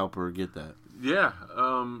this might help her get that. Yeah.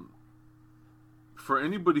 For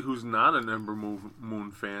anybody who's not an Ember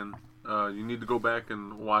Moon fan, you need to go back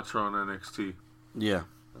and watch her on NXT. Yeah.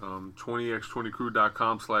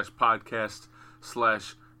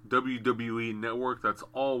 20x20crew.com/podcast/WWE Network. That's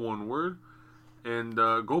all one word. And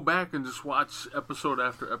go back and just watch episode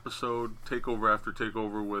after episode, takeover after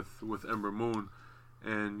takeover with Ember Moon,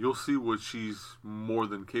 and you'll see what she's more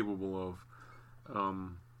than capable of.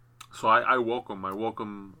 So I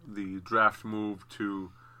welcome the draft move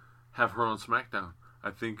to have her on SmackDown. I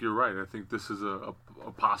think you're right. I think this is a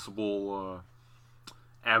possible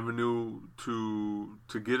avenue to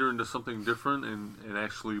get her into something different and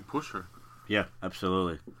actually push her. Yeah,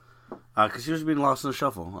 absolutely. Because she was being lost in the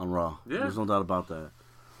shuffle on Raw. Yeah. There's no doubt about that.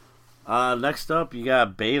 Next up, you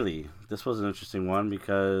got Bayley. This was an interesting one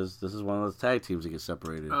because this is one of those tag teams that get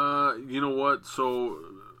separated. You know what? So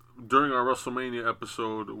during our WrestleMania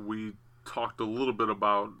episode, we talked a little bit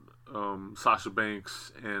about Sasha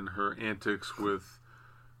Banks and her antics with,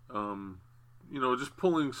 just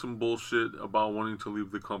pulling some bullshit about wanting to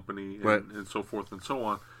leave the company and so forth and so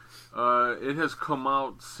on. It has come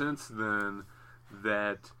out since then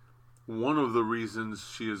that one of the reasons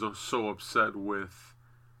she is so upset with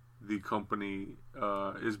the company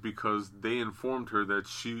is because they informed her that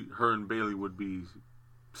her and Bailey would be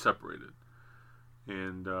separated.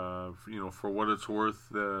 And, for what it's worth,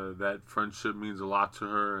 that friendship means a lot to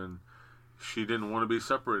her, and she didn't want to be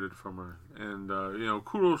separated from her. And,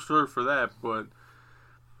 kudos to her for that, but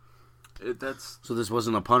that's... So this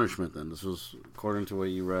wasn't a punishment then? This was, according to what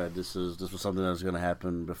you read, this was something that was going to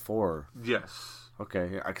happen before? Yes.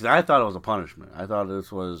 Okay, because I thought it was a punishment. I thought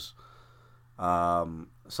this was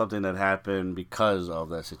something that happened because of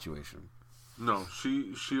that situation. No,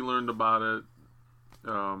 she learned about it.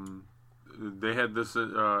 They had this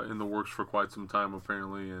in the works for quite some time,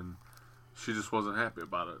 apparently, and she just wasn't happy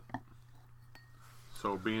about it.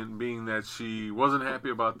 So being that she wasn't happy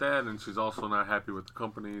about that, and she's also not happy with the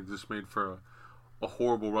company, it just made for a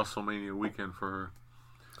horrible WrestleMania weekend for her.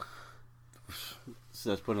 So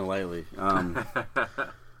that's putting it lightly.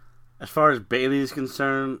 As far as Bailey is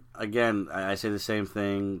concerned, again, I say the same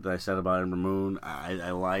thing that I said about Ember Moon.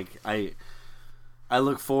 I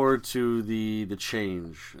look forward to the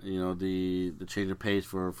change, the change of pace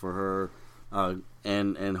for her,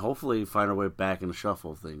 and hopefully find her way back in the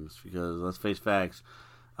shuffle of things. Because let's face facts,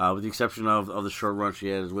 with the exception of the short run she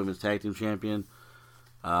had as women's tag team champion,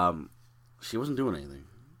 she wasn't doing anything.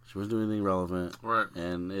 She wasn't doing anything relevant, right?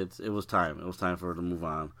 And it was time. It was time for her to move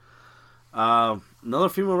on. Another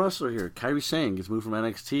female wrestler here, Kairi Sane, gets moved from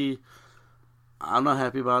NXT. I'm not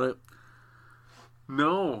happy about it.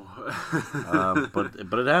 No, but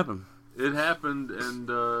it happened. It happened, and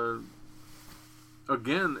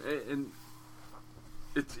again, and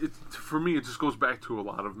it for me, it just goes back to a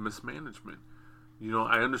lot of mismanagement.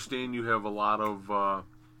 I understand you have a lot of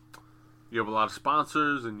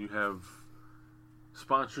sponsors, and you have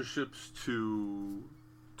sponsorships to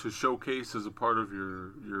showcase as a part of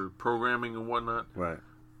your programming and whatnot. Right.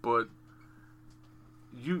 But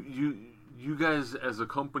you guys as a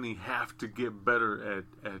company have to get better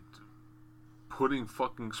at putting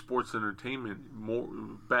fucking sports entertainment more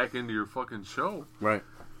back into your fucking show. Right.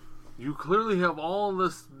 You clearly have all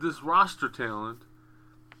this roster talent.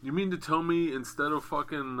 You mean to tell me instead of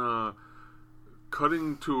fucking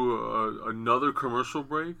cutting to another commercial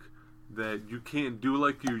break that you can't do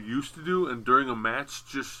like you used to do, and during a match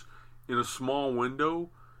just in a small window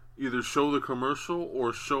either show the commercial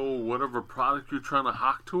or show whatever product you're trying to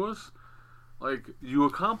hawk to us? Like, you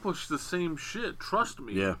accomplish the same shit. Trust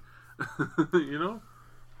me. Yeah.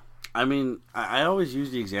 I mean, I always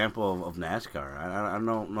use the example of NASCAR. I don't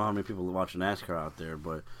know how many people watch NASCAR out there,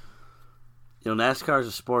 but NASCAR is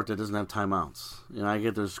a sport that doesn't have timeouts. I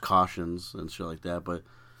get there's cautions and shit like that, but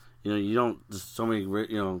you don't just somebody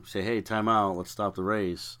say, hey, timeout, let's stop the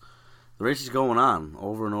race. The race is going on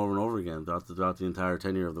over and over and over again throughout the entire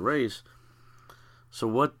tenure of the race. So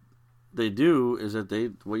what they do is that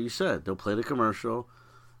what you said, they'll play the commercial,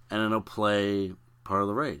 and then they'll play part of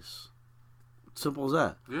the race. Simple as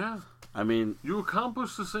that. Yeah. I mean, you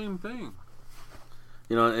accomplish the same thing.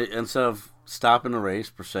 Instead of stopping the race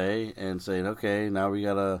per se and saying, okay, now we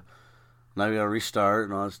gotta restart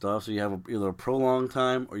and all that stuff. So you have either a prolonged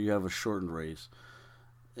time or you have a shortened race.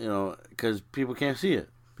 Because people can't see it.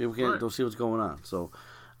 People don't see what's going on. So,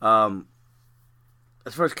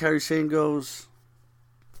 as far as Kairi Sane goes,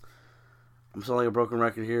 I'm sounding like a broken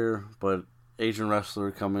record here, but Asian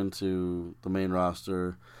wrestler coming to the main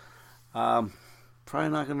roster, probably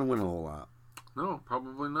not going to win a whole lot. No,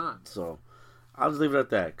 probably not. So, I'll just leave it at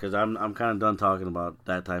that because I'm kind of done talking about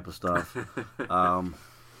that type of stuff.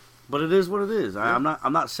 But it is what it is. Yeah.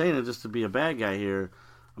 I'm not saying it just to be a bad guy here.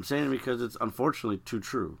 I'm saying it because it's unfortunately too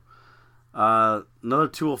true. Another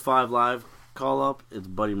 205 Live call up. It's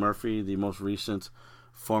Buddy Murphy, the most recent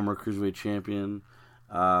former Cruiserweight champion.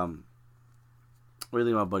 What do you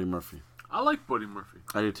think about Buddy Murphy? I like Buddy Murphy.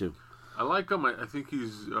 I do too. I like him. I think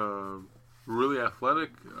he's really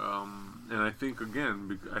athletic, and I think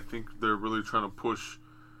they're really trying to push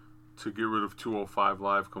to get rid of 205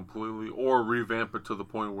 Live completely, or revamp it to the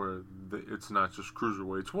point where it's not just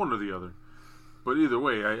cruiserweights, one or the other. But either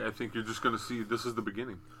way, I think you're just going to see this is the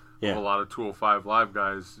beginning of a lot of 205 Live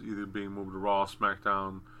guys either being moved to Raw,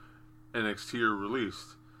 SmackDown, NXT, or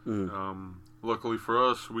released. Mm-hmm. Luckily for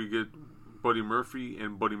us, we get Buddy Murphy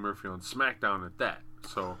and Buddy Murphy on SmackDown at that.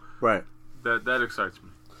 So right, that excites me.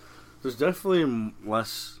 There's definitely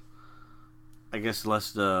less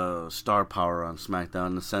star power on SmackDown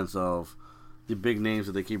in the sense of the big names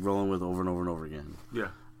that they keep rolling with over and over and over again. Yeah.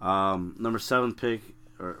 Number 7 pick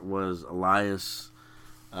was Elias.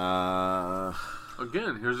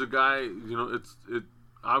 Again, here's a guy. It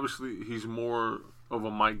obviously he's more of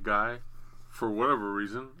a mic guy for whatever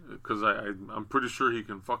reason, because I'm pretty sure he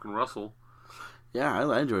can fucking wrestle. Yeah,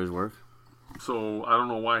 I enjoy his work. So I don't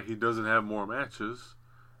know why he doesn't have more matches.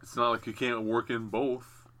 It's not like he can't work in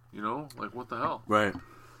both, you know? Like, what the hell? Right.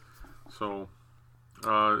 So,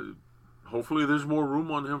 hopefully there's more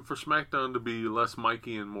room on him for SmackDown to be less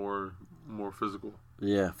Mikey and more physical.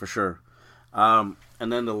 Yeah, for sure. And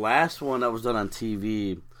then the last one that was done on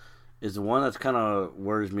TV is the one that's kind of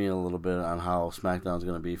worries me a little bit on how SmackDown's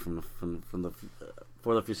going to be for the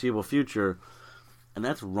foreseeable future, and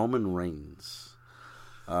that's Roman Reigns.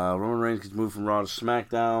 Roman Reigns gets moved from Raw to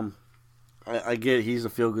SmackDown. I get he's a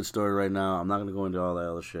feel-good story right now. I'm not going to go into all that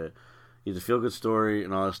other shit. He's a feel-good story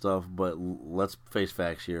and all that stuff, but let's face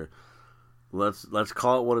facts here. Let's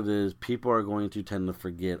call it what it is. People are going to tend to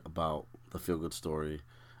forget about the feel-good story,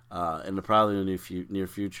 and probably in the near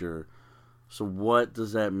future. So what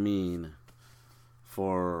does that mean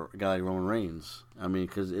for a guy like Roman Reigns? I mean,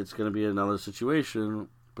 because it's going to be another situation,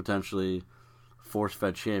 potentially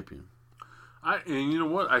force-fed champion. And you know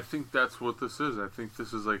what? I think that's what this is. I think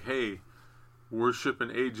this is like, hey, we're shipping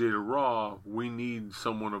AJ to Raw. We need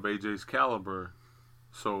someone of AJ's caliber.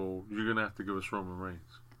 So you're going to have to give us Roman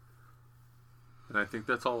Reigns. And I think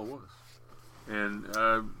that's all it was. And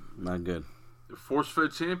not good.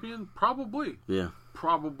 Force-fed champion? Probably. Yeah.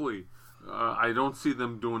 Probably. I don't see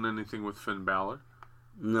them doing anything with Finn Balor.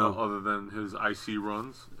 No. Other than his IC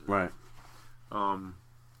runs. Right.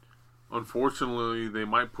 Unfortunately, they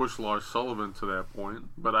might push Lars Sullivan to that point,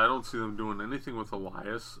 but I don't see them doing anything with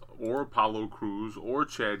Elias or Apollo Crews or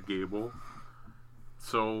Chad Gable.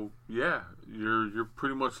 So yeah, you're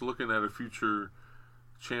pretty much looking at a future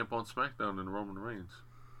champ on SmackDown in Roman Reigns.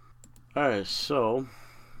 All right, so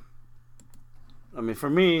I mean, for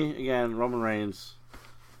me, again, Roman Reigns.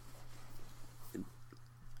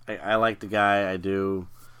 I like the guy. I do.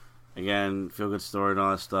 Again, feel good story and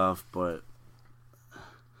all that stuff, but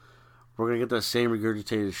we're gonna get that same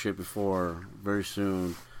regurgitated shit before very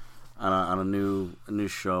soon on a new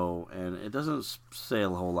show, and it doesn't say a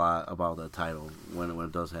whole lot about that title when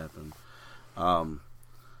it does happen.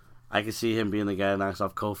 I can see him being the guy that knocks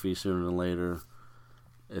off Kofi sooner than later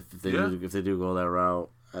if they do go that route.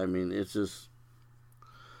 I mean, it's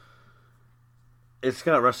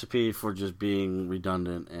got a recipe for just being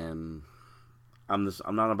redundant, and I'm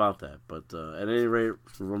not about that. But at any rate,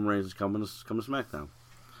 Roman Reigns is coming to SmackDown.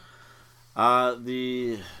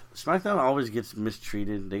 The SmackDown always gets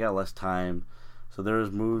mistreated. They got less time, so there is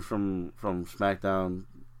moves from SmackDown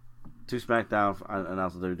to SmackDown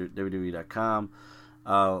announced on WWE.com.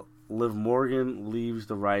 Liv Morgan leaves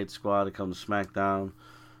the Riot Squad to come to SmackDown.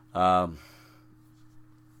 I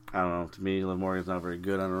don't know. To me, Liv Morgan's not very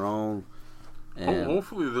good on her own. And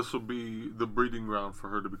hopefully, this will be the breeding ground for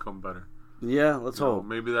her to become better. Yeah, let's hope.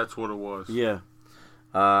 Maybe that's what it was. Yeah.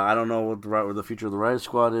 I don't know what the future of the Riot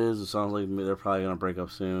Squad is. It sounds like they're probably going to break up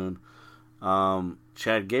soon.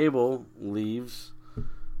 Chad Gable leaves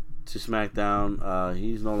to SmackDown.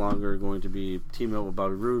 He's no longer going to be teaming up with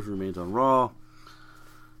Bobby Roode, who remains on Raw.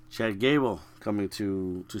 Chad Gable coming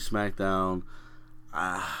to SmackDown.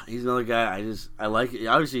 He's another guy I like.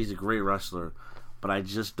 Obviously, he's a great wrestler, but I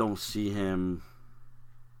just don't see him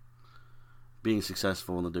being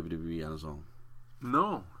successful in the WWE on his own.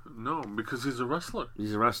 No, because he's a wrestler.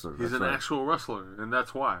 He's a wrestler. He's an actual wrestler, and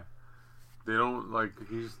that's why they don't like.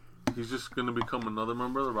 He's just going to become another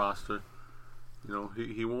member of the roster. You know,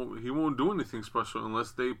 he won't do anything special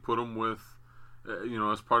unless they put him with,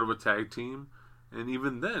 as part of a tag team, and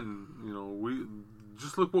even then, we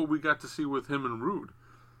just look what we got to see with him and Rude.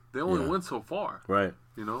 They only went so far, right?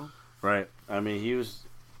 Right. I mean, he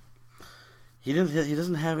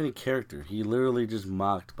doesn't have any character. He literally just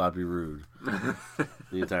mocked Bobby Roode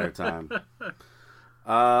the entire time.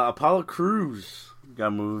 Apollo Crews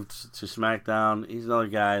got moved to SmackDown. He's another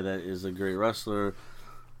guy that is a great wrestler.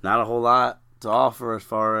 Not a whole lot to offer as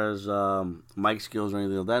far as mic skills or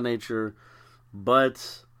anything of that nature,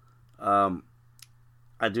 but I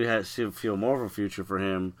do feel more of a future for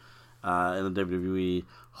him in the WWE.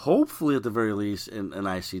 Hopefully, at the very least, in an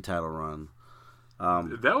IC title run.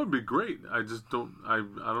 That would be great. I just don't. I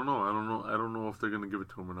don't know. I don't know if they're going to give it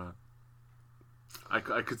to him or not. I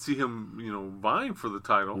could see him, vying for the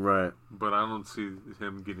title, right? But I don't see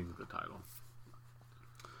him getting the title.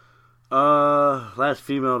 Last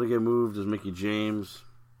female to get moved is Mickie James.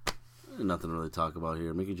 Nothing to really talk about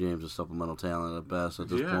here. Mickie James is supplemental talent at best at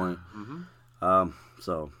this point. Mm-hmm.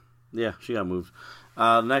 So yeah, she got moved.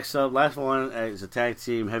 Next up, last one is a tag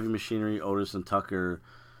team: Heavy Machinery, Otis and Tucker.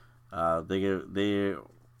 They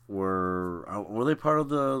were they part of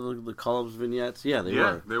the call-ups vignettes? Yeah, they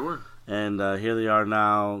were. They were. And here they are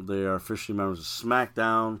now. They are officially members of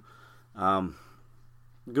SmackDown.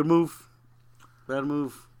 Good move. Bad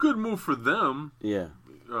move. Good move for them. Yeah.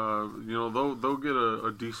 They'll get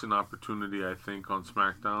a decent opportunity, I think, on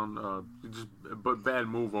SmackDown. But bad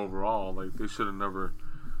move overall. Like they should have never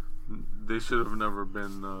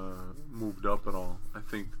been moved up at all. I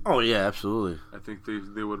think. Oh yeah, absolutely. I think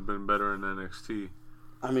they would have been better in NXT.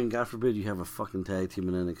 I mean, God forbid you have a fucking tag team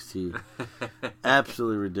in NXT.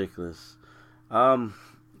 Absolutely ridiculous. But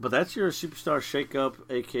that's your superstar shakeup,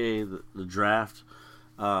 aka the draft.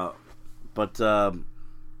 But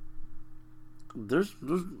there's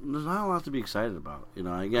not a lot to be excited about.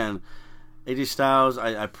 Again, AJ Styles,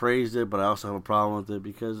 I praised it, but I also have a problem with it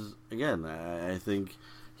because, again, I think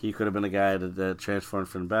he could have been a guy that transformed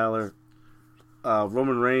Finn Balor.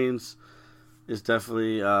 Roman Reigns is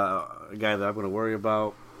definitely a guy that I'm going to worry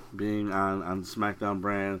about being on the SmackDown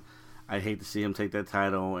brand. I'd hate to see him take that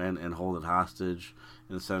title and hold it hostage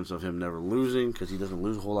in the sense of him never losing because he doesn't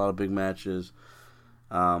lose a whole lot of big matches.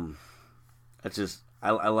 It's just I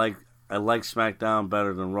like SmackDown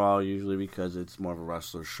better than Raw usually because it's more of a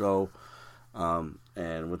wrestler show.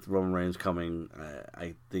 And with Roman Reigns coming,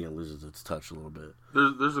 I think it loses its touch a little bit.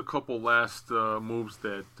 There's a couple last moves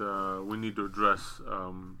that we need to address.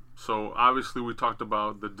 So obviously we talked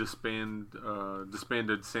about the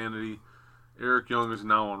disbanded Sanity. Eric Young is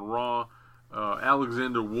now on Raw.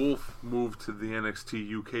 Alexander Wolf moved to the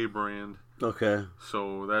NXT UK brand. Okay.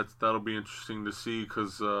 So that'll be interesting to see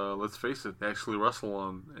because let's face it, they actually wrestle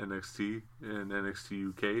on NXT and NXT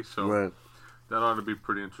UK. So right. That ought to be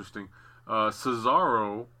pretty interesting.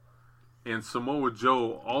 Cesaro and Samoa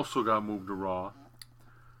Joe also got moved to Raw.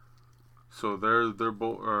 So they're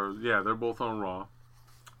both on Raw.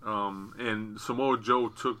 And Samoa Joe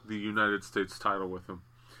took the United States title with him.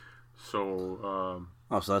 So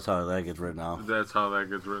so that's how that gets written off. That's how that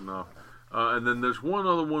gets written off. And then there's one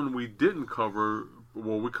other one we didn't cover.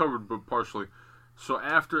 Well, we covered but partially. So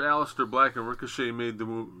after Aleister Black and Ricochet made the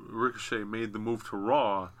move to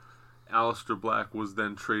Raw, Aleister Black was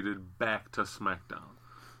then traded back to SmackDown.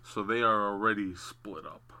 So they are already split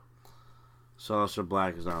up. So Aleister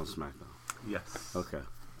Black is on SmackDown. Yes. Okay.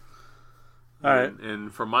 All right.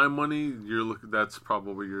 And for my money, that's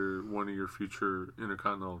probably one of your future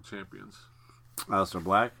Intercontinental champions. Aleister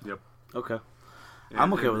Black? Yep. Okay.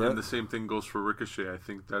 I'm okay with that. And the same thing goes for Ricochet. I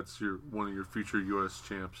think that's one of your future U.S.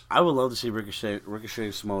 champs. I would love to see Ricochet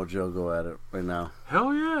and Samoa Joe go at it right now.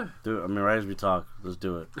 Hell yeah. Do it. I mean, right as we talk, let's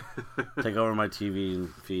do it. Take over my TV and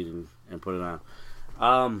feed and put it on.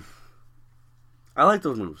 I like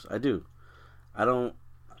those moves. I do. I don't...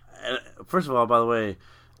 First of all, by the way,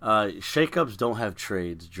 shakeups don't have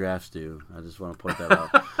trades. Drafts do. I just want to point that out.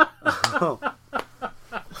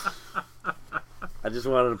 I just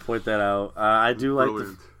wanted to point that out. I do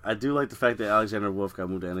like the fact that Alexander Wolf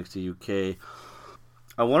got moved to NXT UK.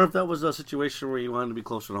 I wonder if that was a situation where he wanted to be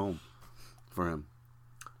closer to home for him.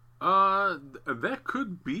 That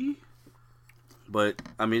could be. But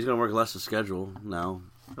I mean, he's gonna work less of schedule now.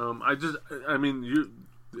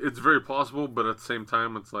 It's very plausible, but at the same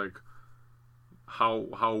time, it's like,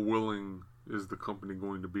 how willing is the company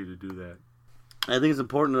going to be to do that? I think it's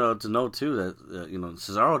important to note too that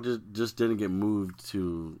Cesaro just didn't get moved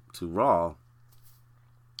to Raw.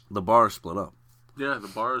 The bar is split up. Yeah, the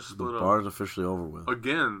bar is split up. The bar is officially over with.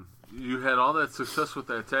 Again, you had all that success with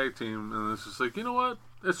that tag team, and it's just like, you know what?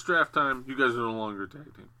 It's draft time. You guys are no longer a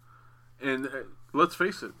tag team. And let's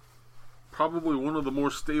face it, probably one of the more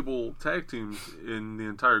stable tag teams in the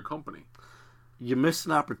entire company. You missed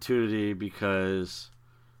an opportunity because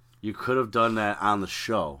you could have done that on the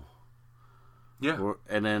show. Yeah.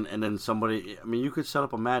 And then somebody, I mean, you could set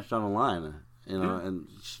up a match down the line, and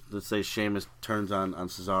let's say Sheamus turns on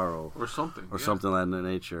Cesaro. Or something. Or something like that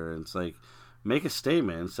nature. And it's like, make a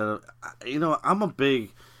statement instead of, I'm a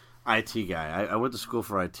big IT guy. I went to school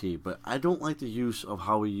for IT, but I don't like the use of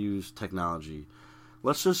how we use technology.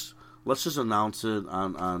 Let's just announce it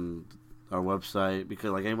on our website because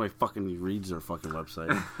like anybody fucking reads their fucking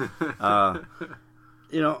website.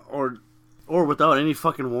 Or without any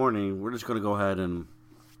fucking warning, we're just going to go ahead and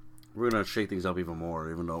we're going to shake things up even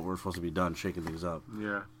more, even though we're supposed to be done shaking things up.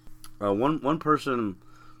 Yeah. One person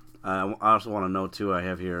I also want to know, too, I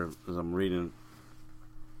have here, as I'm reading,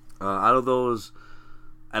 out of those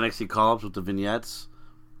NXT call-ups with the vignettes,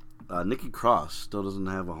 Nikki Cross still doesn't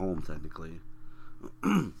have a home, technically.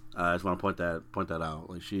 I just want to point that out.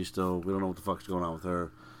 Like, she's still, we don't know what the fuck's going on with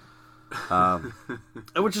her.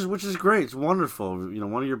 Which is great. It's wonderful.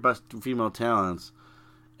 One of your best female talents,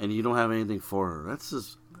 and you don't have anything for her. That's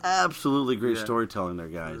just absolutely great storytelling there,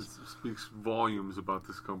 guys. It speaks volumes about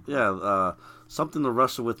this company. Yeah, something to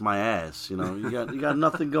wrestle with my ass. You got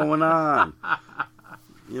nothing going on.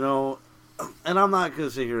 You know, and I'm not going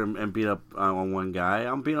to sit here and beat up on one guy.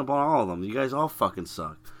 I'm beating up on all of them. You guys all fucking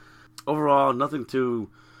suck. Overall, nothing too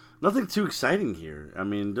exciting here. I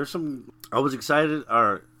mean, I was excited,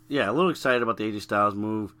 a little excited about the AJ Styles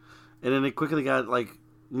move, and then it quickly got,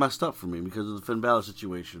 messed up for me because of the Finn Balor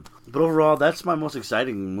situation. But overall, that's my most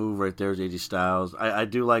exciting move right there is AJ Styles. I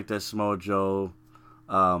do like that Samoa Joe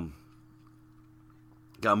got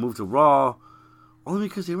moved to Raw, only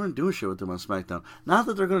because they weren't doing shit with him on SmackDown. Not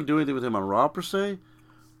that they're going to do anything with him on Raw per se,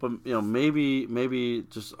 but maybe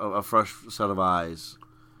just a fresh set of eyes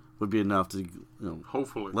would be enough to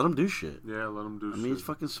hopefully let him do shit. Yeah, let him do shit. I mean, he's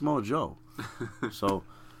fucking Samoa Joe. So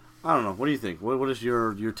I don't know. What do you think? What is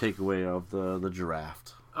your takeaway of the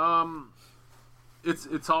draft?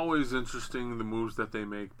 It's always interesting the moves that they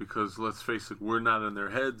make because let's face it, we're not in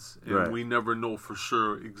their heads and we never know for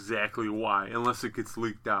sure exactly why unless it gets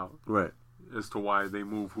leaked out. Right. As to why they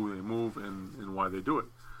move who they move and why they do it.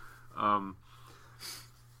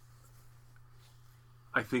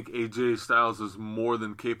 I think AJ Styles is more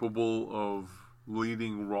than capable of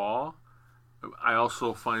leading Raw. I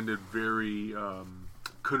also find it very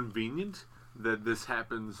convenient that this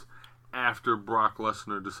happens after Brock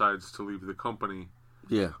Lesnar decides to leave the company.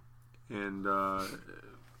 Yeah. And I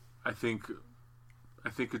think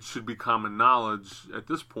it should be common knowledge at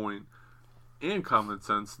this point and common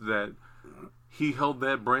sense that he held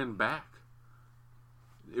that brand back.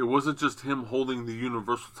 It wasn't just him holding the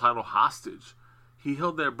Universal title hostage. He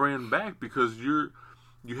held that brand back because you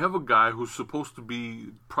have a guy who's supposed to be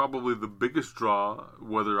probably the biggest draw,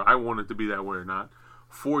 whether I want it to be that way or not,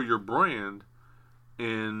 for your brand,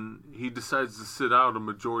 and he decides to sit out a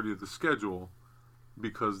majority of the schedule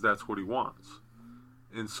because that's what he wants.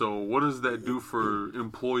 And so what does that do for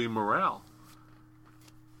employee morale?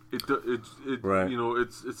 It right.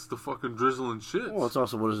 It's the fucking drizzling shit. Well, it's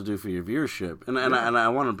also what does it do for your viewership? And I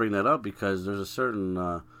want to bring that up because there's a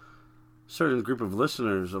certain group of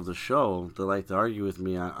listeners of the show that like to argue with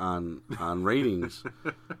me on ratings.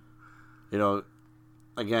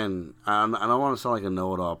 Again, I don't want to sound like a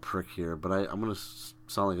know-it-all prick here, but I'm going to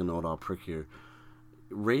sound like a know-it-all prick here.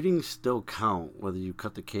 Ratings still count whether you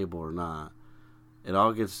cut the cable or not. It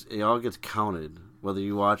all gets counted whether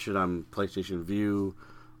you watch it on PlayStation View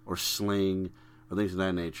or Sling or things of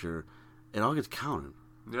that nature. It all gets counted.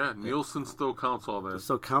 Yeah, Nielsen still counts all that. It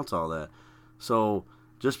still counts all that. So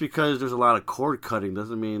just because there's a lot of cord cutting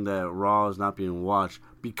doesn't mean that Raw is not being watched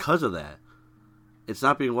because of that. It's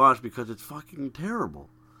not being watched because it's fucking terrible.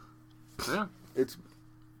 Yeah.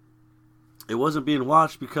 It wasn't being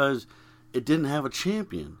watched because it didn't have a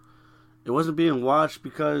champion. It wasn't being watched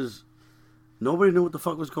because nobody knew what the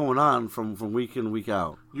fuck was going on from week in, week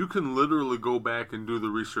out. You can literally go back and do the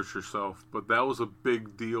research yourself, but that was a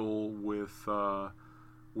big deal with the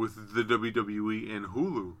WWE and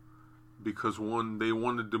Hulu because they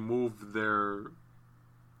wanted to move their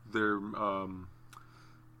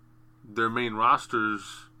main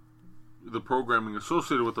rosters, the programming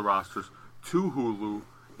associated with the rosters, to Hulu,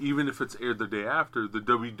 even if it's aired the day after. The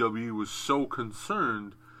WWE was so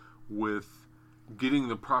concerned with getting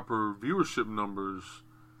the proper viewership numbers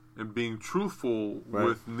and being truthful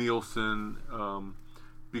with Nielsen,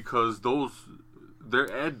 because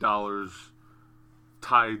their ad dollars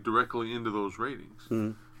tie directly into those ratings.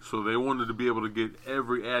 Mm-hmm. So they wanted to be able to get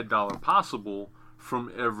every ad dollar possible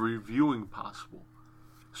from every viewing possible.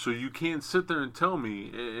 So you can't sit there and tell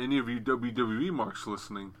me, any of you WWE marks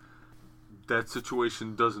listening, that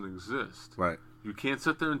situation doesn't exist. Right. You can't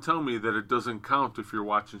sit there and tell me that it doesn't count if you're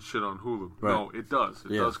watching shit on Hulu. Right. No, it does.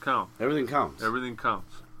 It does count. Everything counts. Everything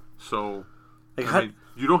counts. So,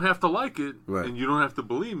 you don't have to like it, right, and you don't have to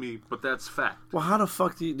believe me, but that's fact. Well, how the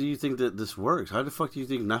fuck do you think that this works? How the fuck do you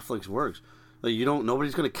think Netflix works? Like,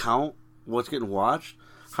 nobody's going to count what's getting watched?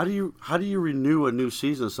 How do you renew a new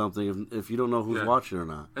season of something if you don't know who's watching or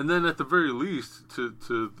not? And then at the very least,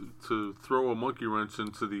 to throw a monkey wrench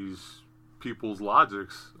into these people's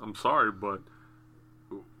logics, I'm sorry, but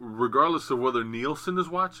regardless of whether Nielsen is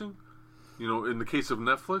watching, in the case of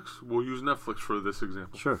Netflix, we'll use Netflix for this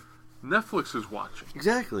example. Sure. Netflix is watching.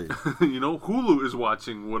 Exactly. Hulu is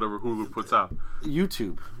watching whatever Hulu puts out.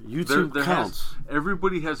 YouTube there counts.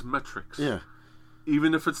 Everybody has metrics. Yeah.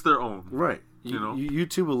 Even if it's their own. Right.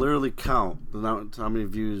 YouTube will literally count how many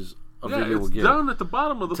views a video will get. Yeah, it's down at the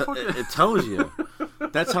bottom of the fucking... It tells you.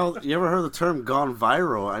 That's how... You ever heard the term gone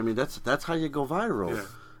viral? I mean, that's how you go viral. Yeah.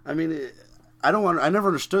 I mean, I never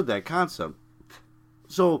understood that concept.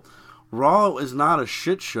 So, Raw is not a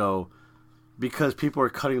shit show because people are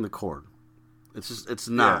cutting the cord. It's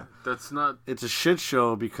not. Yeah, that's not... It's a shit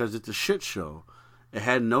show because it's a shit show. It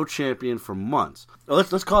had no champion for months.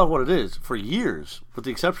 Let's call it what it is. For years, with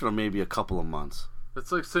the exception of maybe a couple of months.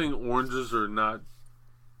 It's like saying oranges are not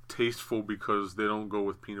tasteful because they don't go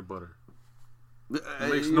with peanut butter. It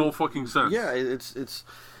makes no fucking sense. Yeah, it's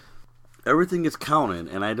everything is counted,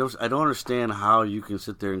 and I don't understand how you can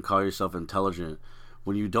sit there and call yourself intelligent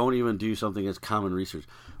when you don't even do something as common research.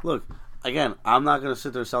 Look, again, I'm not gonna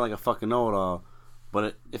sit there and sound like a fucking know-it-all,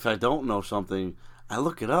 but if I don't know something, I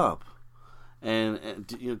look it up. And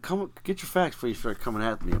you know, come get your facts before you start coming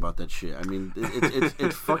at me about that shit. I mean,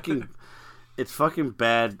 it's fucking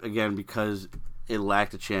bad again because it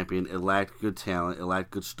lacked a champion, it lacked good talent, it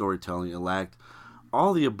lacked good storytelling, it lacked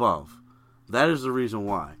all the above. That is the reason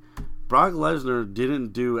why Brock Lesnar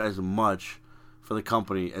didn't do as much for the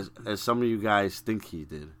company as some of you guys think he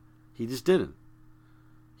did. He just didn't.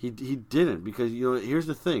 He didn't because you know here's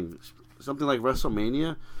the thing. Something like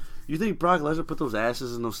WrestleMania, you think Brock Lesnar put those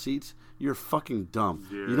asses in those seats? You're fucking dumb.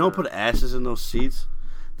 Yeah. You don't put asses in those seats.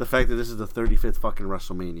 The fact that this is the 35th fucking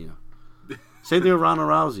WrestleMania. Same thing with Ronda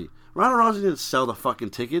Rousey. Ronda Rousey didn't sell the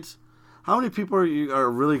fucking tickets. How many people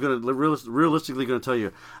are really going to realistically going to tell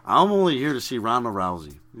you, I'm only here to see Ronda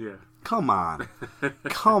Rousey? Yeah. Come on.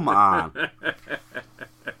 Come on.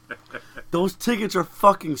 Those tickets are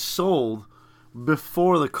fucking sold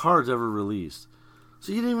before the card's ever released.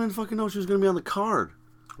 So you didn't even fucking know she was going to be on the card.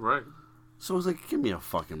 Right. So I was like, give me a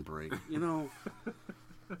fucking break, you know?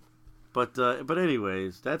 But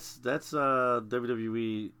anyways, that's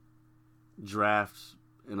WWE Draft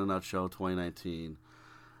in a nutshell 2019.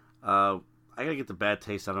 I gotta get the bad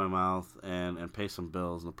taste out of my mouth and pay some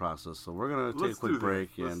bills in the process. So we're gonna take a quick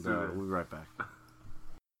break and we'll be right back.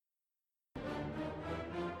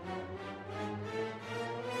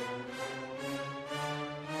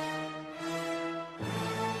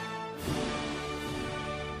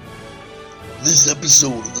 This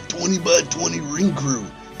episode of the 20 by 20 Ring Crew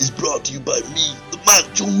is brought to you by me, the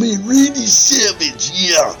Macho Man Randy Savage.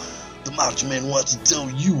 Yeah, the Macho Man wants to tell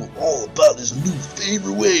you all about his new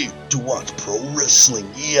favorite way to watch pro wrestling.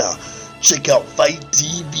 Yeah, check out Fight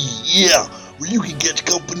TV. Yeah, where you can get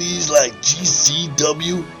companies like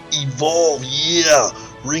GCW, Evolve. Yeah,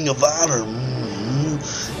 Ring of Honor.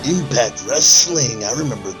 Impact Wrestling. I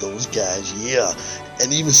remember those guys. Yeah,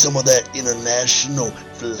 and even some of that international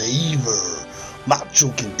flavor. Macho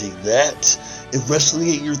can dig that. If wrestling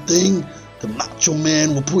ain't your thing, the Macho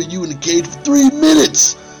Man will put you in a cage for 3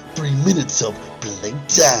 minutes. 3 minutes of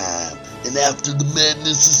playtime. And after the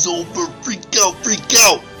madness is over, freak out, freak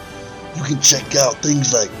out. You can check out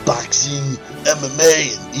things like boxing,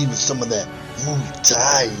 MMA, and even some of that Muay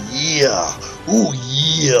Thai. Yeah. Oh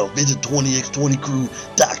yeah. Visit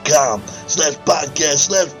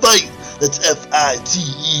 20x20crew.com/podcast/fight. That's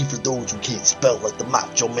FITE for those who can't spell like the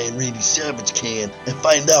Macho Man Randy Savage can, and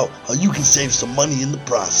find out how you can save some money in the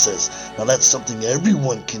process. Now that's something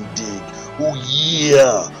everyone can dig. Oh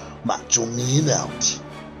yeah, Macho Man out.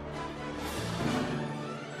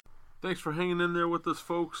 Thanks for hanging in there with us,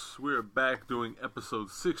 folks. We're back doing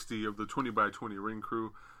episode 60 of the 20 by 20 Ring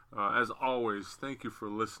Crew. As always, thank you for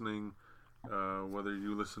listening. Whether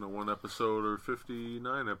you listen to one episode or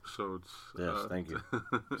 59 episodes. Yes, thank you.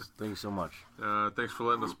 Thank you so much. Thanks for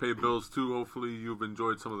letting us pay bills, too. Hopefully you've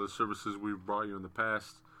enjoyed some of the services we've brought you in the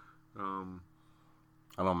past. I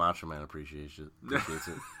know Macho Man appreciates it.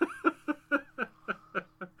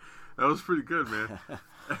 That was pretty good, man.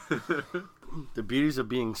 The beauties of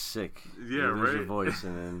being sick. Yeah, you lose right? your voice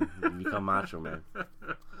and then you become Macho Man.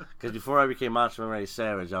 Because before I became Macho Man Randy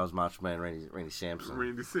Savage, I was Macho Man Randy Sampson.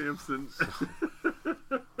 Randy Sampson.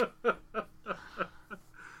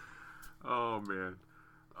 Oh, man.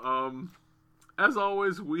 As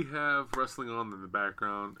always, we have wrestling on in the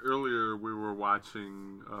background. Earlier, we were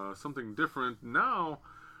watching something different. Now,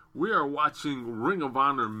 we are watching Ring of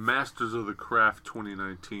Honor Masters of the Craft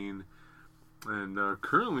 2019. And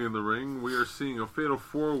currently in the ring, we are seeing a fatal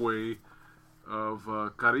four-way of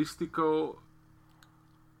Caristico,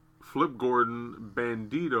 Flip Gordon,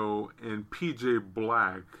 Bandito, and PJ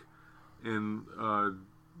Black. And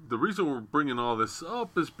the reason we're bringing all this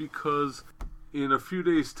up is because in a few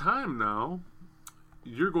days' time now,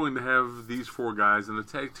 you're going to have these four guys in a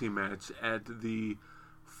tag team match at the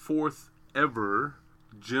 4th ever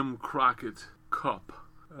Jim Crockett Cup.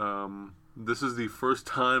 This is the first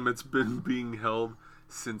time it's been being held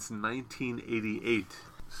since 1988.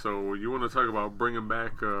 So you want to talk about bringing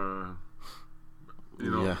back,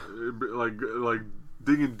 like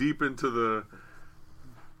digging deep into the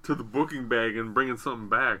booking bag and bringing something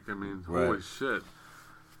back. I mean, holy shit.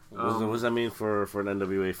 What does that mean for an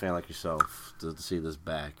NWA fan like yourself to see this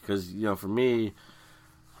back? Because, you know, for me,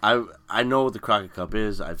 I know what the Crockett Cup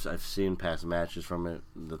is. I've seen past matches from it,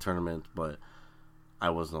 the tournament, but I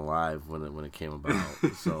wasn't alive when it came about.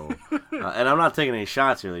 So, and I'm not taking any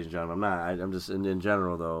shots here, ladies and gentlemen. I'm not. I'm just in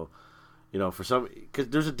general though. You know, for some, because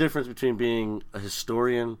there's a difference between being a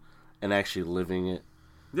historian and actually living it.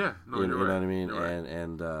 Yeah, no, you know right. what I mean? You're right.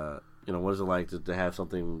 And you know, what is it like to have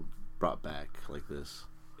something brought back like this?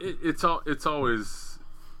 It's always,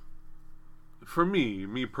 for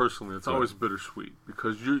me personally, it's always bittersweet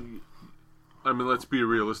because I mean, let's be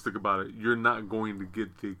realistic about it. You're not going to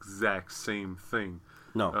get the exact same thing.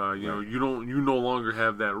 No, you know, you no longer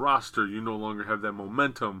have that roster. You no longer have that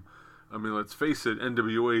momentum. I mean, let's face it,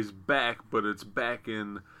 NWA's back, but it's back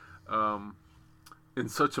in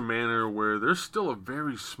such a manner where there's still a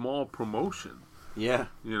very small promotion. Yeah,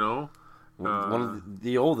 You know, one of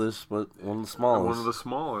the oldest, but one of the smallest. one of the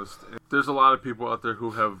smallest. There's a lot of people out there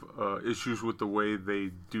who have issues with the way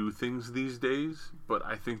they do things these days, but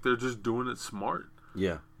I think they're just doing it smart.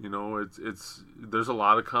 Yeah, You know, it's there's a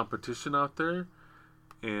lot of competition out there,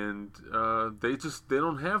 and they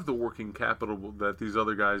don't have the working capital that these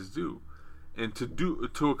other guys do, and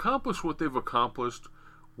to accomplish what they've accomplished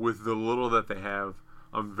with the little that they have,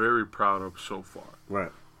 I'm very proud of so far.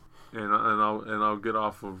 right. And I'll get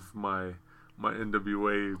off of my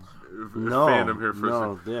NWA fandom here for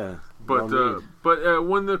a second. Yeah. But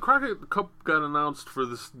when the Crockett Cup got announced for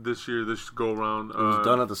this year, this go around, It was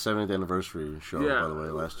done at the 70th anniversary show, yeah. by the way,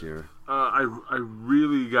 last year. I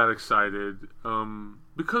really got excited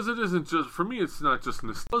because it isn't just for me. It's not just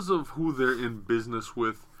because of who they're in business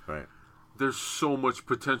with. Right. There's so much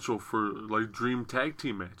potential for like dream tag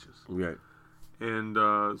team matches, Right. and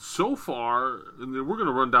so far, and then we're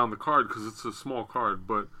gonna run down the card because it's a small card,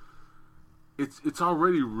 but it's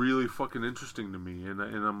already really fucking interesting to me, and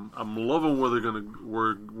I'm loving where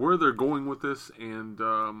they're going with this, and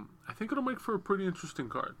I think it'll make for a pretty interesting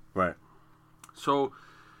card. Right. So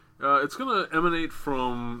it's going to emanate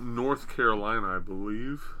from North Carolina, I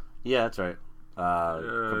believe. Yeah, that's right.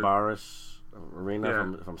 Cabarrus Arena,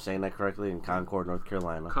 yeah. if I'm saying that correctly, in Concord, North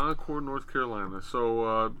Carolina. Concord, North Carolina.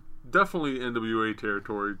 So definitely NWA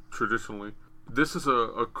territory, traditionally. This is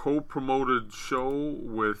a co-promoted show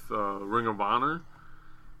with Ring of Honor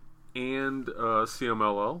and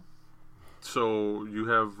CMLL. So you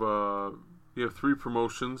have three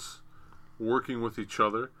promotions working with each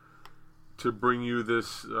other to bring you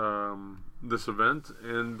this this event,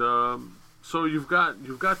 and so you've got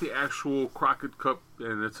the actual Crockett Cup,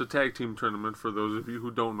 and it's a tag team tournament for those of you who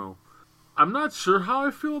don't know. I'm not sure how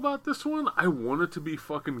I feel about this one. I want it to be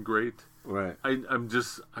fucking great. Right. I'm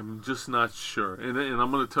just not sure, and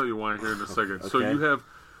I'm going to tell you why here in a second. Okay. So you have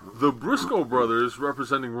the Briscoe brothers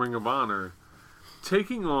representing Ring of Honor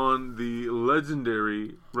taking on the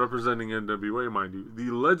legendary, representing NWA, mind you,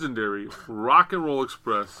 the legendary Rock and Roll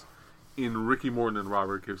Express in Ricky Morton and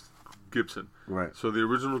Robert Gibson. Right. So the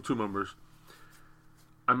original two members.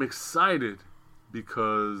 I'm excited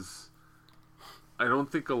because I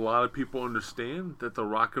don't think a lot of people understand that the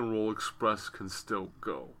Rock and Roll Express can still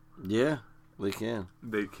go. Yeah, they can.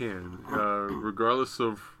 They can, regardless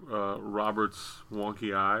of Robert's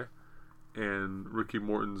wonky eye and Ricky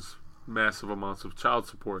Morton's massive amounts of child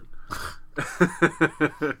support.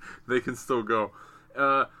 They can still go.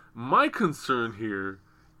 My concern here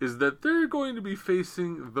is that they're going to be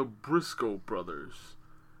facing the Briscoe brothers.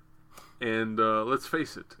 And let's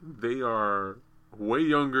face it, they are way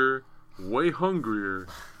younger, way hungrier.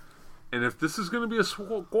 And if this is going to be a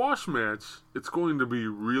squash match, it's going to be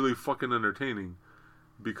really fucking entertaining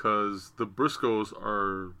because the Briscoes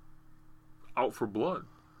are out for blood.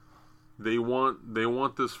 They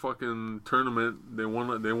want this fucking tournament. They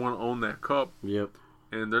want to own that cup. Yep.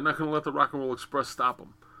 And they're not going to let the Rock and Roll Express stop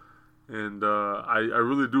them. And I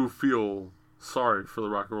really do feel sorry for the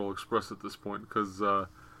Rock and Roll Express at this point because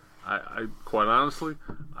I quite honestly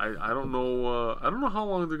I don't know how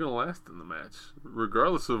long they're gonna last in the match,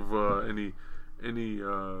 regardless of any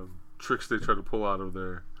tricks they try to pull out of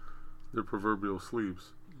their proverbial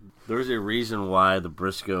sleeves. There's a reason why the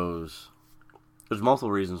Briscoes. There's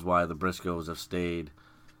multiple reasons why the Briscoes have stayed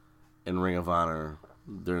in Ring of Honor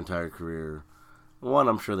their entire career. One,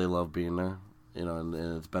 I'm sure they love being there, and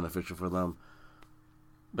it's beneficial for them.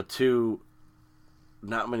 But two,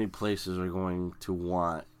 not many places are going to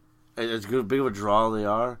want. As big of a draw they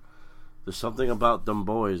are, there's something about them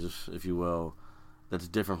boys, if you will, that's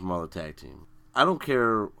different from other tag teams. I don't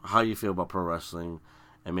care how you feel about pro wrestling,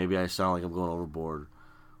 and maybe I sound like I'm going overboard,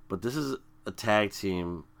 but this is a tag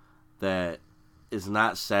team that is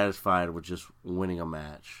not satisfied with just winning a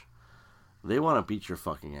match. They want to beat your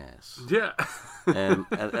fucking ass. Yeah. and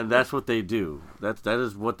that's what they do. That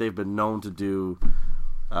is what they've been known to do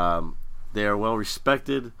They are well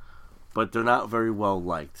respected, but they're not very well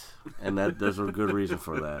liked, and there's a good reason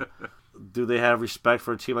for that. Do they have respect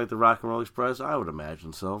for a team like the Rock and Roll Express? I would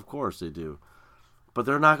imagine so. Of course they do. But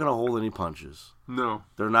they're not going to hold any punches. No.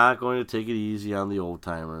 They're not going to take it easy on the old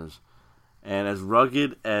timers. And as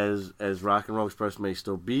rugged as Rock and Roll Express may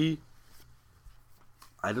still be,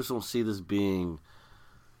 I just don't see this being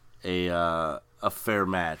a fair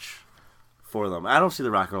match for them. I don't see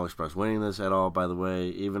the Rock and Roll Express winning this at all. By the way,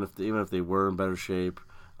 even if they were in better shape,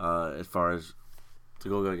 as far as to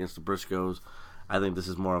go against the Briscoes, I think this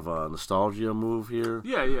is more of a nostalgia move here.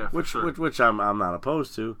 Yeah, for sure. Which I'm not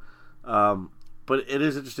opposed to. But it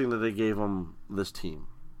is interesting that they gave them this team,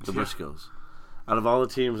 the Briscoes. Out of all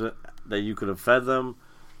the teams that you could have fed them,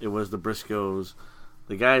 it was the Briscoes.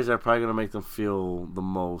 The guys that are probably going to make them feel the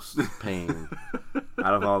most pain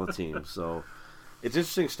out of all the teams. So it's an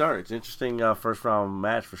interesting start. It's an interesting first round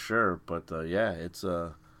match for sure. But it's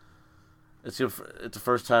the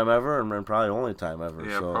first time ever and probably only time ever.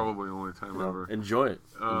 Yeah, so, probably only time ever. Enjoy it.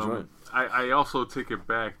 Enjoy it. I also take it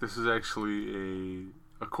back. This is actually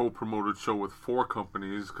a co-promoted show with 4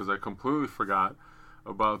 companies because I completely forgot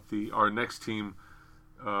about our next team.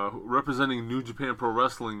 Representing New Japan Pro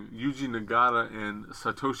Wrestling, Yuji Nagata and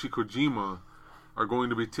Satoshi Kojima are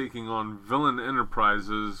going to be taking on Villain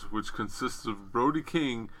Enterprises, which consists of Brody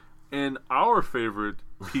King and our favorite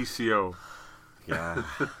PCO. Yeah,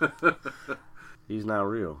 he's not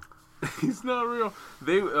real. He's not real.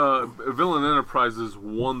 They Villain Enterprises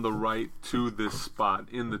won the right to this spot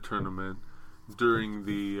in the tournament during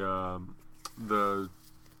the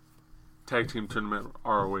tag team tournament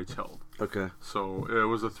ROH held. Okay. So it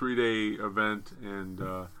was a 3-day event, and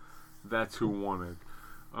that's who won it.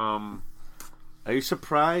 Are you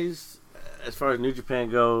surprised, as far as New Japan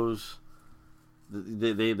goes,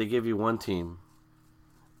 they give you one team,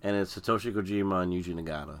 and it's Satoshi Kojima and Yuji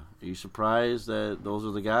Nagata. Are you surprised that those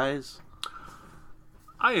are the guys?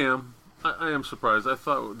 I am. I am surprised. I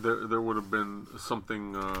thought there would have been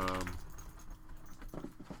something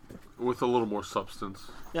with a little more substance.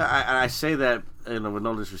 Yeah, I say that with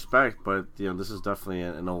no disrespect, but this is definitely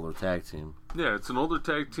an older tag team. Yeah, it's an older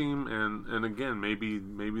tag team, and again, maybe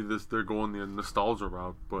they're going the nostalgia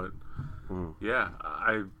route, but yeah,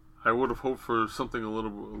 I would have hoped for something a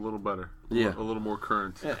little better, yeah, a little more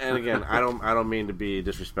current. And again, I don't mean to be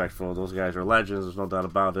disrespectful. Those guys are legends. There's no doubt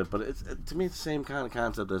about it. But to me, it's the same kind of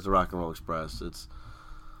concept as the Rock and Roll Express. It's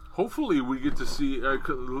hopefully we get to see.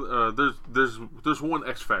 There's one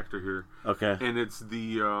X factor here. Okay. And it's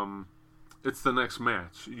the next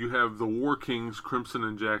match. You have the War Kings, Crimson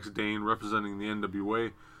and Jax Dane, representing the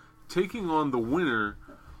NWA, taking on the winner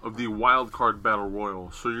of the Wild Card Battle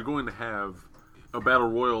Royal. So you're going to have a Battle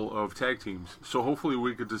Royal of tag teams. So hopefully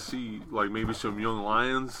we get to see maybe some young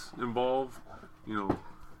lions involved,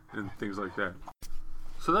 and things like that.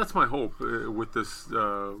 So that's my hope with this,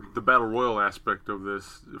 the Battle Royal aspect of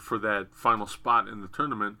this for that final spot in the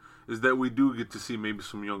tournament, is that we do get to see maybe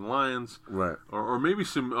some young lions, right, or maybe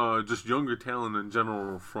some just younger talent in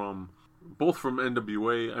general both from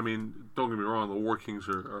NWA. I mean, don't get me wrong, the War Kings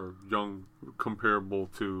are young, comparable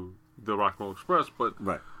to the Rock and Roll Express, but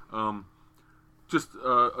right, just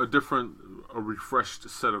a refreshed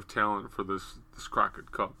set of talent for this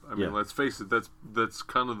Crockett Cup. I mean, let's face it, that's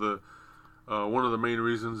kind of the one of the main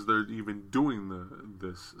reasons they're even doing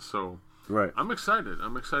this. So right, I'm excited.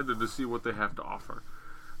 I'm excited to see what they have to offer.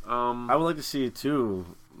 I would like to see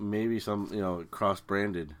too, maybe some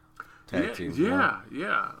cross-branded tag teams. Yeah.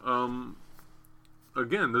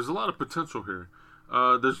 Again, there's a lot of potential here.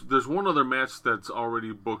 There's one other match that's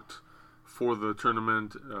already booked for the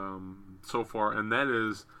tournament so far, and that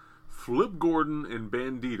is Flip Gordon and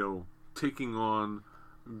Bandito taking on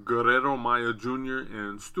Guerrero Maya Jr.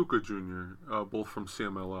 and Stuka Jr., both from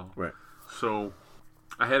CMLL. Right. So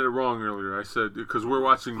I had it wrong earlier. I said, because we're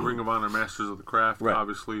watching Ring of Honor Masters of the Craft, right,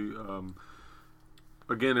 obviously.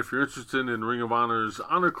 Again, if you're interested in Ring of Honor's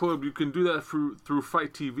Honor Club, you can do that through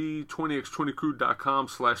Fight TV,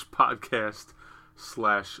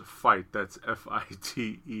 20x20crew.com/podcast/fight. That's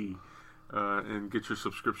FITE. And get your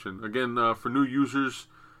subscription. Again, for new users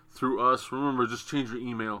through us, remember, just change your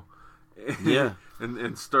email. Yeah.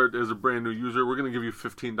 and start as a brand new user. We're going to give you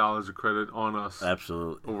 $15 of credit on us.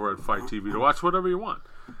 Absolutely. Over at Fight TV to watch whatever you want.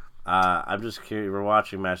 I'm just curious. We're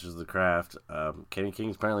watching Masters of the Craft. Kenny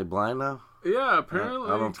King's apparently blind now? Yeah, apparently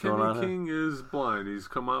Kenny King here. is blind. He's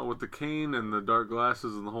come out with the cane and the dark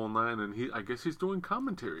glasses and the whole nine, and I guess he's doing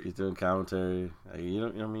commentary. He's doing commentary. You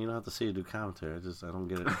don't have to see you do commentary. I don't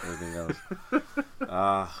get it. Everything else.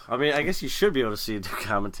 I mean, I guess you should be able to see you do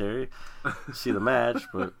commentary, see the match,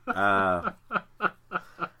 but I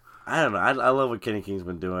I don't know. I love what Kenny King's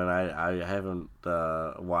been doing. I haven't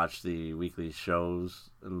watched the weekly shows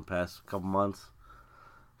in the past couple months,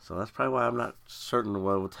 so that's probably why I'm not certain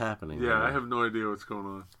what's happening. Yeah, I have no idea what's going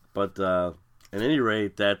on. But at any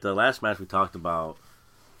rate, that last match we talked about,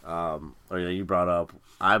 or you brought up,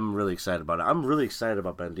 I'm really excited about it. I'm really excited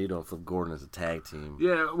about Bandito and Flip Gordon as a tag team.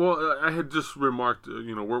 Yeah, well, I had just remarked,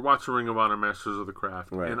 we're watching Ring of Honor Masters of the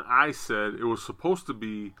Craft, Right. and I said it was supposed to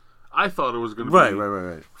be, I thought it was going to Right, be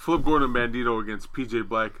right. Flip Gordon and Bandito against PJ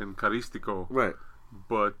Black and Caristico, Right.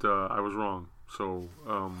 but I was wrong. So,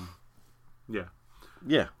 yeah.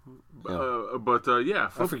 Yeah. Yeah.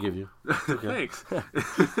 I forgive you. Okay. Thanks.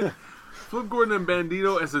 Flip Gordon and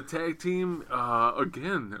Bandito as a tag team,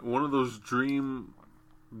 again, one of those dream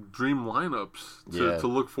lineups to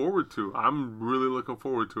look forward to. I'm really looking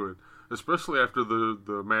forward to it, especially after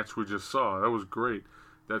the match we just saw. That was great.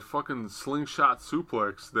 That fucking slingshot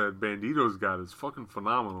suplex that Bandito's got is fucking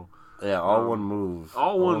phenomenal. Yeah, all one move.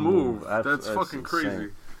 All one move. That's fucking insane.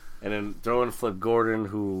 crazy. And then throwing Flip Gordon,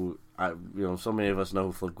 who so many of us know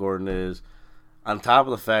who Flip Gordon is. On top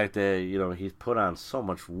of the fact that he's put on so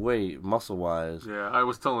much weight, muscle wise. Yeah, I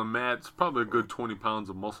was telling Matt, it's probably a good 20 pounds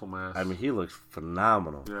of muscle mass. I mean, he looks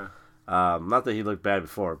phenomenal. Yeah. Not that he looked bad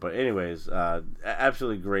before, but anyways,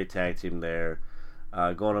 absolutely great tag team there.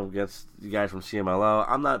 Going up against the guys from CMLL.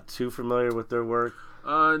 I'm not too familiar with their work.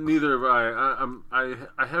 Neither have I.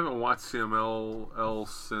 I haven't watched CMLL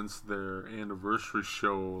since their anniversary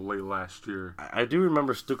show late last year. I do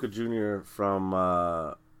remember Stuka Jr. from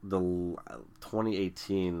the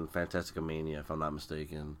 2018 Fantastica Mania, if I'm not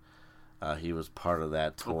mistaken. He was part of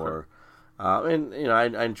that tour. Okay. And I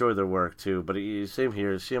enjoy their work too. But same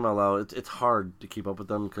here, CMLL. It's hard to keep up with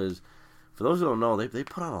them because, for those who don't know, they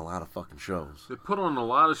put on a lot of fucking shows. They put on a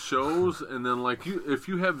lot of shows, and then if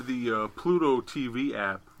you have the Pluto TV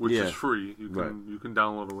app, which is free, you can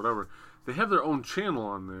download or whatever. They have their own channel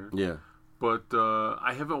on there. Yeah. But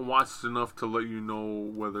I haven't watched enough to let you know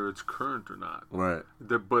whether it's current or not. Right.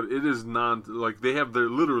 But it is they have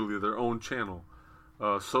literally their own channel.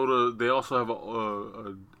 They also have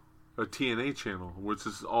a TNA channel, which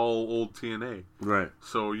is all old TNA. Right.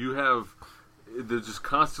 So they're just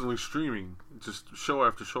constantly streaming, just show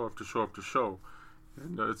after show after show after show.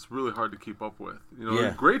 And it's really hard to keep up with.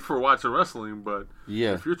 It's great for watching wrestling, but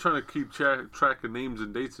if you're trying to keep track of names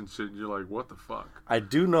and dates and shit, you're like, what the fuck? I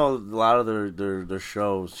do know a lot of their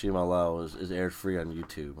shows, CMLL, is aired free on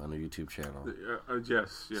YouTube, on their YouTube channel.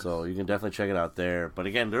 Yes. So you can definitely check it out there. But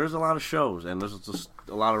again, there's a lot of shows, and there's just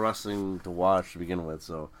a lot of wrestling to watch to begin with.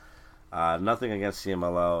 So nothing against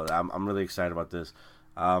CMLL. I'm really excited about this.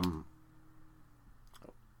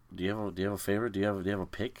 Do you have a favorite? Do you have a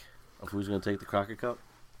pick of who's going to take the Crockett Cup?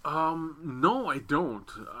 No, I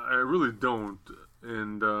don't. I really don't.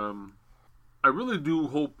 And I really do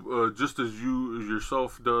hope, just as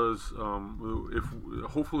yourself does, if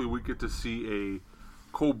hopefully we get to see a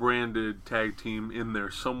co-branded tag team in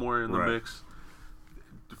there somewhere in the mix.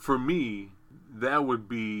 For me, that would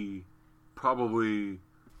be probably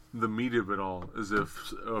the meat of it all, is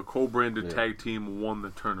if a co-branded tag team won the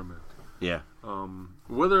tournament. Yeah.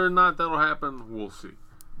 Whether or not that'll happen, we'll see.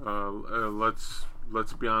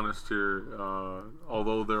 Let's be honest here.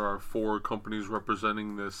 Although there are 4 companies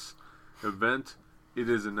representing this event, it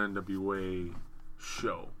is an NWA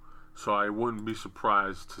show. So I wouldn't be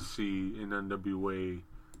surprised to see an NWA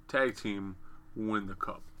tag team win the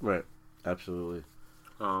cup. Right. Absolutely.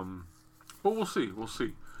 But we'll see.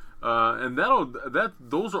 And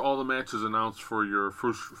those are all the matches announced for your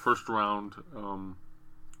first round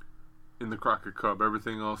in the Crockett Cup.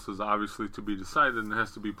 Everything else is obviously to be decided and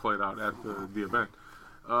has to be played out at the event.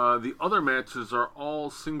 The other matches are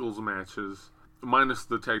all singles matches, minus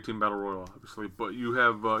the Tag Team Battle Royal, obviously. But you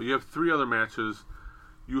have 3 other matches.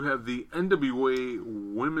 You have the NWA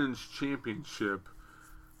Women's Championship.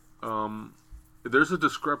 There's a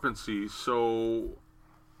discrepancy. So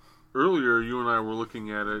earlier, you and I were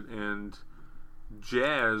looking at it, and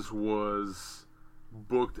Jazz was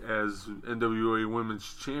booked as NWA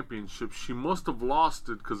Women's Championship. She must have lost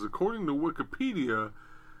it because, according to Wikipedia,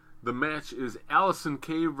 the match is Allison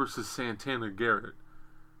Kay versus Santana Garrett.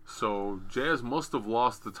 So Jazz must have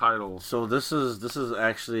lost the title. So this is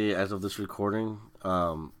actually, as of this recording,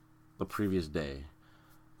 the previous day.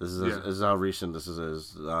 This is how recent this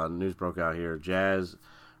is. News broke out here. Jazz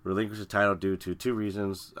relinquished the title due to 2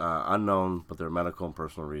 reasons, unknown, but they're medical and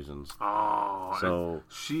personal reasons. Oh, so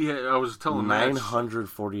I was telling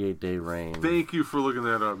 948-day reign. Thank you for looking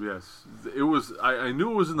that up. Yes, it was. I knew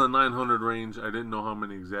it was in the 900 range. I didn't know how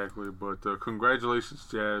many exactly, but congratulations,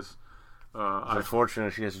 Jazz. It's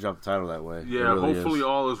unfortunate she has to drop the title that way. Yeah, really hopefully is.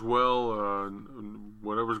 all is well.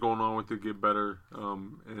 whatever's going on with it get better.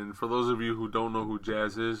 And for those of you who don't know who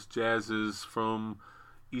Jazz is from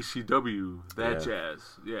ECW. That Yeah.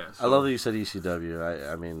 Jazz. Yeah. I love that you said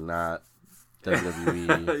ECW. I mean, not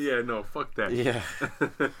WWE. Yeah, no, fuck that. Yeah.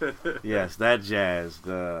 Yes, that Jazz.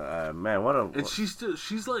 The man, what a. And she's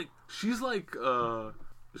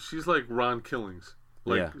like Ron Killings.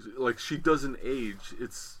 Like she doesn't age.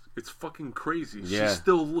 It's fucking crazy. Yeah. She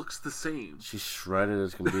still looks the same. She's shredded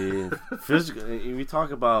as can be. Physical. We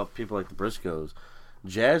talk about people like the Briscoes.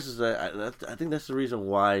 Jazz is I think that's the reason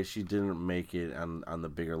why she didn't make it on the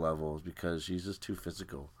bigger levels, because she's just too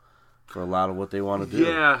physical for a lot of what they want to do.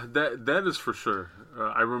 Yeah, that is for sure.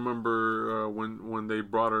 I remember when they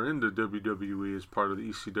brought her into WWE as part of the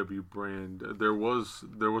ECW brand, there was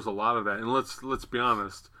a lot of that. And let's be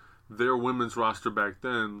honest, their women's roster back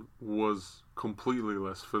then was completely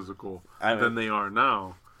less physical than they are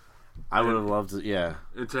now. I would have loved it. Yeah,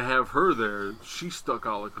 And to have her there, she stuck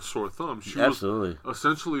out like a sore thumb. She absolutely.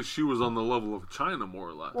 Essentially, she was on the level of China, more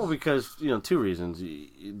or less. Well, because two reasons.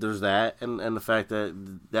 There's that, and the fact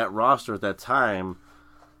that roster at that time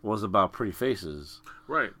was about pretty faces.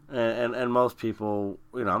 Right. And most people,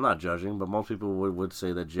 I'm not judging, but most people would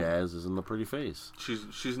say that Jazz isn't the pretty face.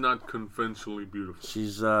 She's not conventionally beautiful.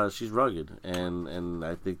 She's rugged, and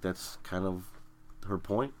I think that's kind of her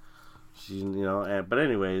point. But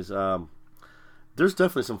anyways, there's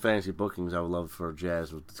definitely some fantasy bookings I would love for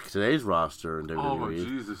Jazz with today's roster in WWE. Oh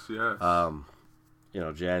Jesus,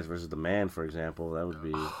 yes. Jazz versus the Man, for example, that would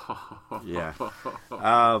be yeah.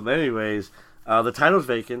 Anyways, the title's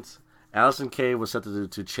vacant. Allison Kay was set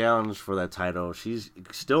to challenge for that title. She's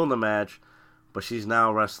still in the match, but she's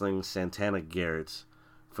now wrestling Santana Garrett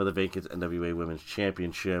for the vacant NWA Women's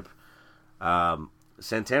Championship.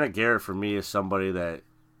 Santana Garrett for me is somebody that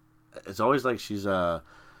it's always like she's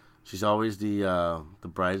always the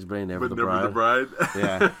bridesmaid, never But the never bride.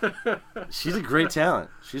 the bride. Yeah, she's a great talent.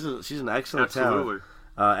 She's an excellent Absolutely.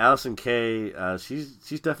 talent. Allison Kay, she's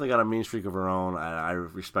definitely got a mean streak of her own. I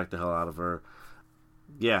respect the hell out of her.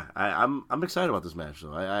 Yeah, I'm excited about this match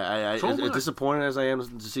though. As disappointed as I am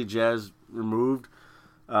to see Jazz removed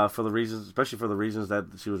for the reasons, especially for the reasons that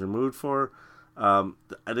she was removed for. I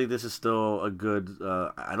think this is still a good.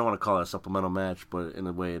 I don't want to call it a supplemental match, but in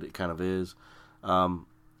a way it kind of is.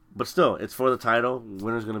 But still, it's for the title.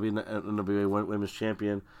 Winner's going to be NWA Women's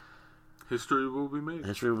Champion. History will be made.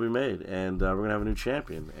 History will be made, and we're going to have a new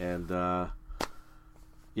champion. And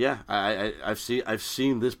yeah, I've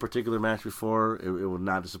seen this particular match before. It will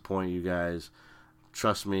not disappoint you guys.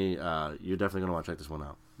 Trust me, you're definitely going to want to check this one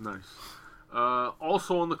out. Nice.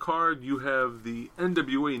 Also on the card, you have the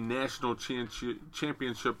NWA National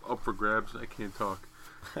Championship up for grabs. I can't talk.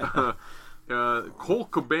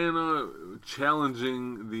 Colt Cabana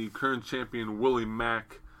challenging the current champion Willie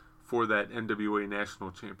Mack for that NWA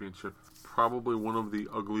National Championship. Probably one of the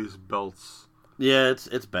ugliest belts. Yeah,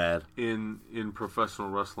 it's bad in professional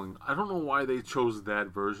wrestling. I don't know why they chose that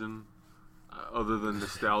version, other than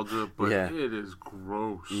nostalgia, but Yeah. it is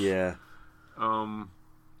gross. Yeah.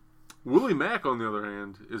 Willie Mack, on the other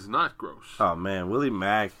hand, is not gross. Oh man, Willie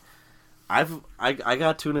Mack. I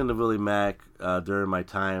got tuned into Willie Mack during my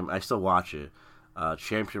time. I still watch it.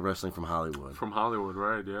 Championship Wrestling from Hollywood. From Hollywood,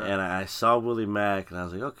 right? Yeah. And I saw Willie Mack, and I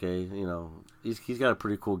was like, okay, he's got a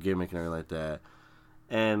pretty cool gimmick and everything like that.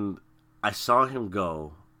 And I saw him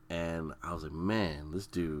go, and I was like, man, this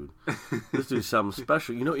dude's something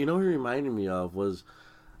special. You know who he reminded me of was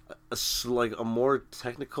a more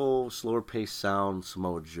technical, slower paced sound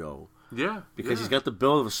Samoa Joe. Yeah. Because he's got the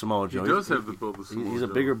build of a Samoa Joe. He does have the build of Samoa Joe. He's a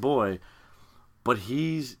bigger boy, but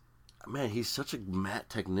he's such a mat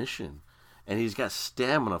technician. And he's got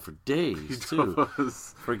stamina for days, too.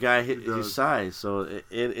 Does. For a guy his size. So it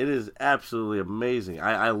is absolutely amazing.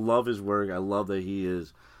 I love his work. I love that he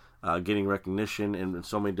is getting recognition in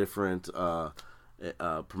so many different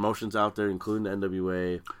promotions out there, including the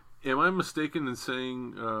NWA. Am I mistaken in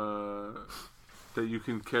saying that you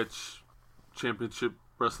can catch Championship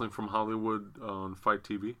Wrestling from Hollywood on Fight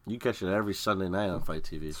TV? You catch it every Sunday night on Fight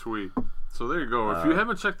TV. Sweet. So there you go. If you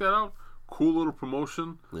haven't checked that out, cool little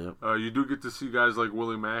promotion. Yep. You do get to see guys like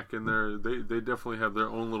Willie Mack in there. They definitely have their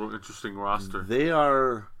own little interesting roster. They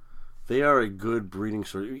are a good breeding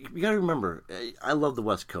source. You got to remember, I love the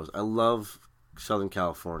West Coast. I love Southern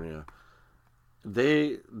California.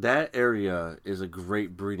 That area is a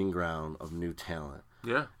great breeding ground of new talent.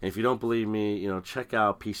 Yeah. And if you don't believe me, check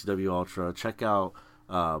out PCW Ultra, check out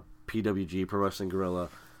PWG, Pro Wrestling Guerrilla.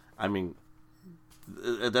 I mean,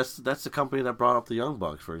 that's the company that brought up the Young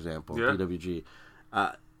Bucks, for example. Yeah. PWG.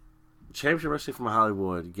 Championship Wrestling from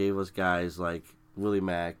Hollywood gave us guys like Willie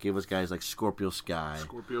Mack. Give us guys like Scorpio Sky.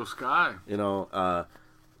 Scorpio Sky. You know,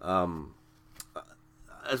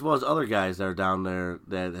 as well as other guys that are down there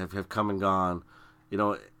that have come and gone. You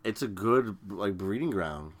know, it's a good like breeding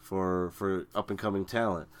ground for up and coming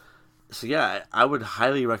talent. So yeah, I would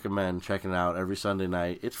highly recommend checking it out every Sunday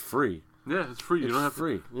night. It's free. Yeah, it's free. You don't have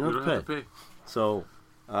free. To, you don't have to pay. So,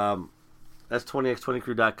 that's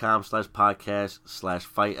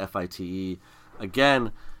 20x20crew.com/podcast/fight FITE.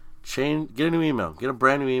 Again, get a new email. Get a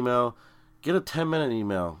brand new email. Get a 10-minute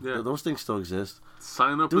email. Yeah. Those things still exist.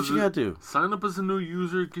 Sign up. Do what you gotta do. Sign up as a new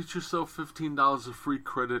user. Get yourself $15 of free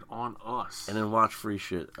credit on us. And then watch free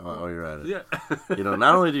shit while you're at it. Yeah. You know,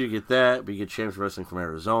 not only do you get that, but you get Champs Wrestling from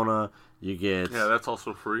Arizona. You get that's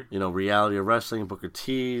also free. You know, Reality of Wrestling, Booker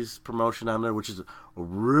T's promotion on there, which is a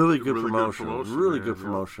really good promotion. Really good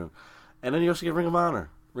promotion. And then you also get Ring of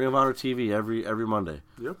Honor TV every Monday.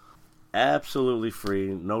 Yep. Absolutely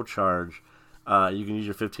free, no charge. You can use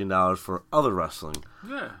your $15 for other wrestling.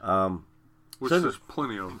 Yeah. Which there's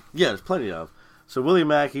plenty of. Yeah, there's plenty of. So Willie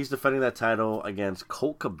Mack, he's defending that title against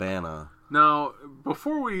Colt Cabana. Now,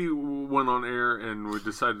 before we went on air and we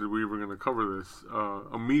decided we were going to cover this,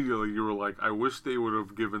 immediately you were like, I wish they would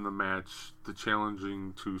have given the match the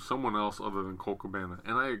challenging to someone else other than Colt Cabana.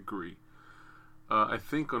 And I agree. I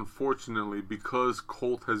think, unfortunately, because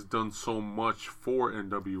Colt has done so much for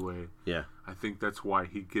NWA, I think that's why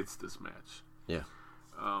he gets this match. Yeah.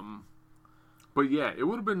 But yeah, it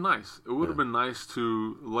would have been nice. It would have been nice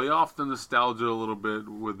to lay off the nostalgia a little bit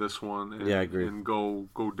with this one and, I agree. And go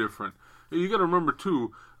different. You got to remember,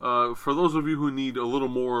 too, for those of you who need a little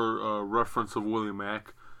more reference of Willie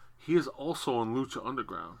Mack, he is also on Lucha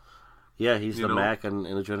Underground. Yeah, he's the Mack in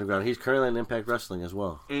Lucha Underground. He's currently in Impact Wrestling as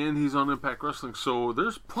well. And he's on Impact Wrestling. So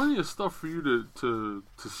there's plenty of stuff for you to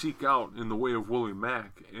seek out in the way of Willie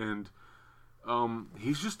Mack. And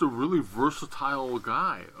he's just a really versatile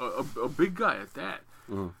guy, a big guy at that.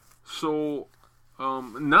 Mm-hmm. So,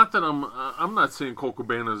 not that I'm not saying Colt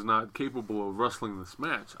Cabana is not capable of wrestling this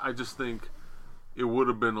match. I just think it would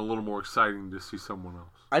have been a little more exciting to see someone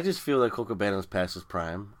else. I just feel like Colt Cabana's past his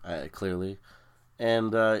prime, clearly,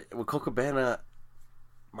 and with Colt Cabana,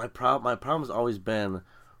 my problem has always been,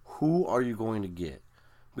 who are you going to get?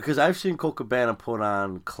 Because I've seen Colt Cabana put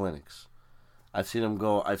on clinics. I've seen him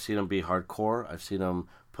be hardcore. I've seen him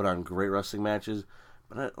put on great wrestling matches.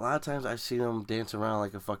 But a lot of times I've seen him dance around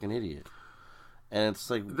like a fucking idiot. And it's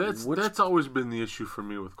like... That's always been the issue for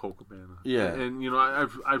me with Colt Cabana. Yeah. And, you know,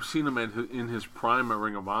 I've seen him in his prime at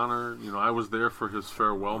Ring of Honor. You know, I was there for his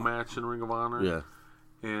farewell match in Ring of Honor. Yeah.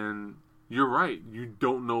 And you're right. You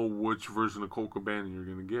don't know which version of Colt Cabana you're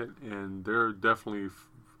going to get. And there are definitely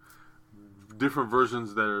different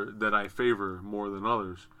versions that I favor more than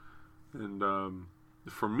others. And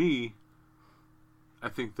for me, I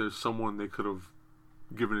think there's someone they could have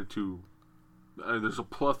given it to. There's a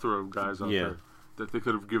plethora of guys out there that they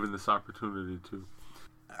could have given this opportunity to.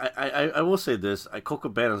 I will say this: Colt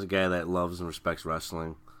Cabana's a guy that loves and respects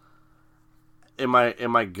wrestling. In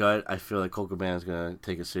my gut, I feel like Colt Cabana's gonna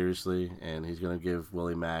take it seriously, and he's gonna give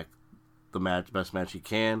Willie Mack the best match he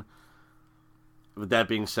can. With that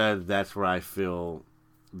being said, that's where I feel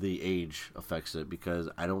the age affects it, because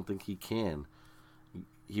I don't think he can.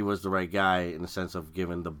 He was the right guy in the sense of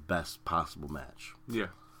giving the best possible match. Yeah.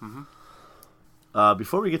 Mm-hmm.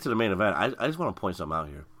 Before we get to the main event, I just want to point something out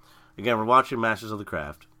here. Again, we're watching Masters of the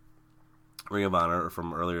Craft, Ring of Honor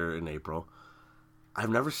from earlier in April. I've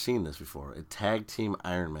never seen this before. A tag team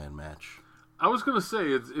Iron Man match. I was going to say,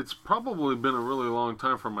 it's probably been a really long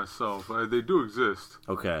time for myself. They do exist.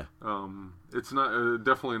 Okay. It's not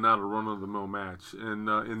definitely not a run-of-the-mill match.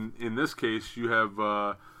 And in this case, you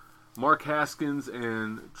have Mark Haskins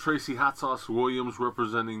and Tracy Hot Sauce Williams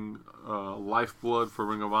representing Lifeblood for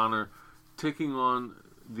Ring of Honor, taking on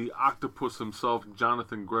the Octopus himself,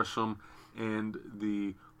 Jonathan Gresham, and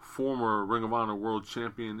the former Ring of Honor World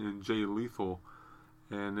Champion in Jay Lethal.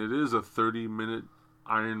 And it is a 30-minute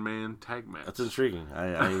Iron Man tag match. That's intriguing.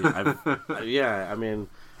 I mean,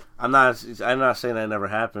 I'm not saying that never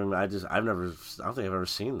happened. I don't think I've ever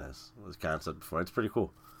seen this concept before. It's pretty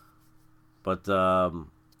cool. But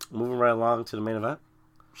moving right along to the main event.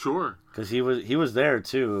 Sure. Because he was there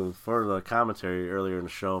too for the commentary earlier in the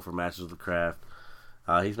show for Masters of the Craft.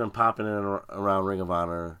 He's been popping in and around Ring of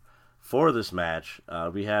Honor for this match.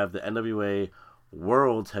 We have the NWA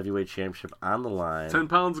World Heavyweight Championship on the line. 10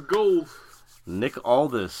 pounds of gold. Nick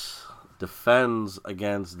Aldis defends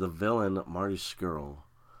against the villain Marty Scurll.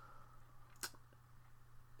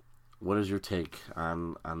 What is your take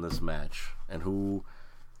on this match? And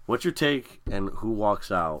what's your take, and who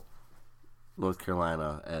walks out North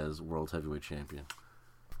Carolina as World Heavyweight Champion?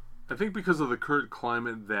 I think because of the current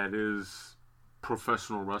climate that is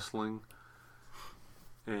professional wrestling,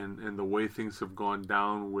 and the way things have gone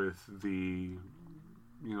down with the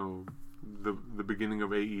beginning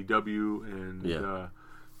of AEW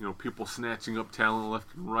and people snatching up talent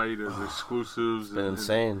left and right as exclusives. It's been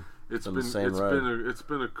insane. It's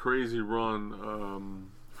been a crazy run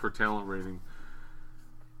for talent rating.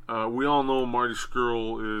 We all know Marty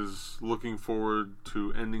Scurll is looking forward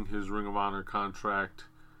to ending his Ring of Honor contract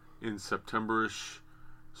in September-ish,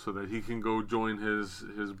 so that he can go join his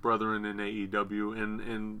brethren in AEW,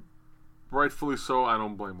 and rightfully so. I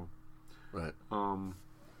don't blame him. Right.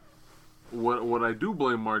 What I do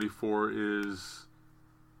blame Marty for is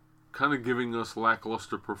kind of giving us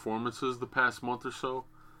lackluster performances the past month or so.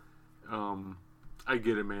 I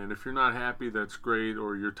get it, man. If you're not happy, that's great,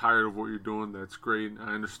 or you're tired of what you're doing, that's great.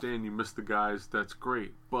 I understand you miss the guys, that's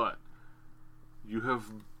great. But you have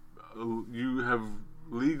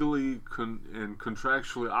legally and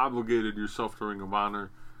contractually obligated yourself to Ring of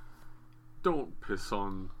Honor. Don't piss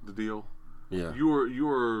on the deal. Yeah. You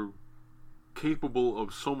are capable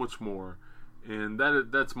of so much more, and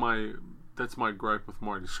that's my gripe with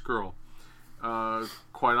Marty Scurll.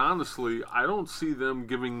 Quite honestly, I don't see them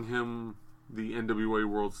giving him the NWA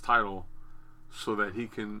World's title so that he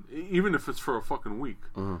can, even if it's for a fucking week.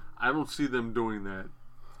 Mm-hmm. I don't see them doing that.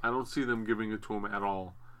 I don't see them giving it to him at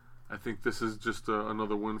all. I think this is just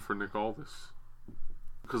another win for Nick Aldis.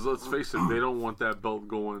 Because let's face it, they don't want that belt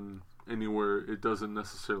going anywhere it doesn't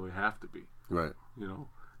necessarily have to be. Right.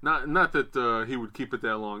 Not that he would keep it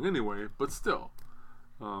that long anyway, but still.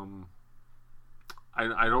 I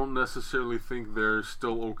don't necessarily think they're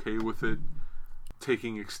still okay with it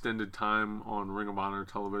taking extended time on Ring of Honor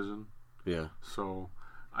television. Yeah. So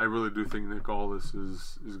I really do think Nick Aldis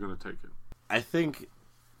is going to take it. I think,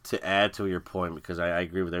 to add to your point, because I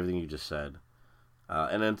agree with everything you just said,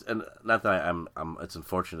 and not that I'm it's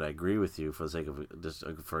unfortunate I agree with you for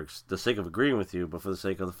the sake of agreeing with you, but for the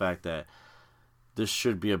sake of the fact that this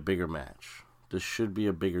should be a bigger match. This should be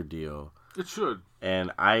a bigger deal. It should.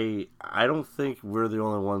 And I don't think we're the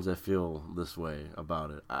only ones that feel this way about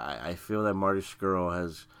it. I feel that Marty Scurll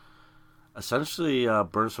has essentially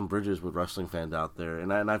burned some bridges with wrestling fans out there,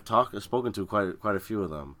 and I've spoken to quite a few of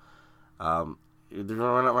them. We're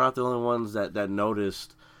not the only ones that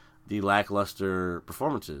noticed the lackluster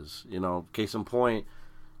performances. Case in point,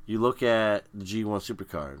 you look at the G1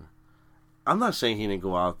 Supercard. I'm not saying he didn't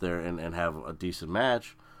go out there and have a decent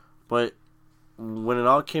match, but when it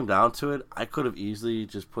all came down to it, I could have easily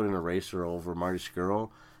just put an eraser over Marty Scurll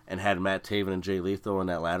and had Matt Taven and Jay Lethal in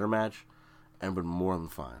that ladder match and been more than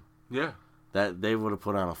fine. Yeah. That they would have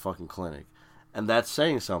put on a fucking clinic. And that's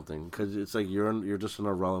saying something, because it's like you're just an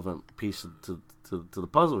irrelevant piece to the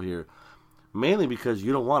puzzle here, mainly because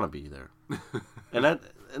you don't want to be there. and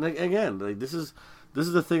again, like this is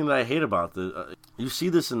the thing that I hate about the. You see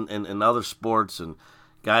this in other sports, and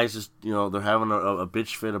guys just they're having a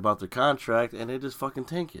bitch fit about their contract, and they just fucking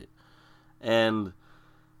tank it. And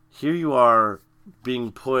here you are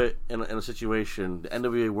being put in a situation, the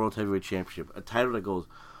NWA World Heavyweight Championship, a title that goes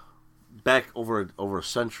back over a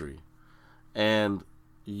century. And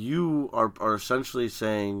you are essentially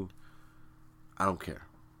saying, I don't care.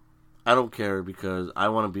 I don't care because I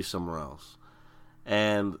want to be somewhere else.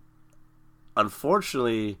 And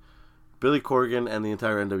unfortunately, Billy Corgan and the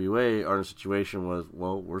entire NWA are in a situation where,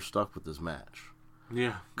 we're stuck with this match.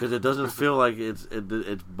 Yeah. Because it doesn't feel like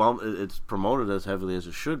it's promoted as heavily as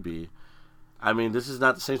it should be. I mean, this is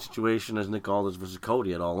not the same situation as Nick Aldis versus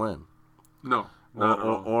Cody at All In. No.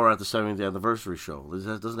 Or at the 70th anniversary show. This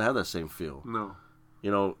doesn't have that same feel.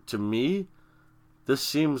 No. To me, this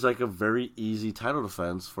seems like a very easy title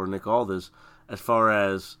defense for Nick Aldis as far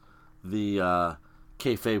as the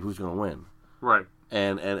kayfabe who's going to win. Right.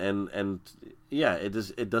 And yeah,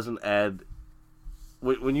 it doesn't add.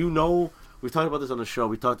 When we've talked about this on the show.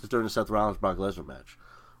 We talked this during the Seth Rollins Brock Lesnar match.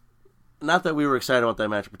 Not that we were excited about that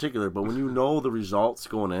match in particular, but when you know the results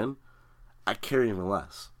going in, I care even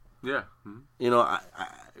less. Yeah. Mm-hmm.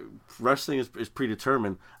 Wrestling is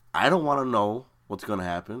predetermined. I don't want to know what's going to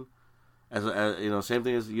happen. As same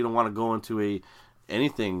thing as you don't want to go into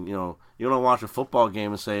anything. You don't watch a football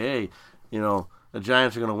game and say, hey, the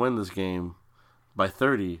Giants are going to win this game by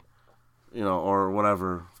 30, or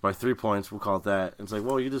whatever, by 3 points. We'll call it that. It's like,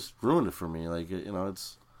 well, you just ruined it for me. Like,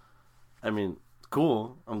 it's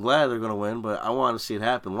cool. I'm glad they're going to win, but I want to see it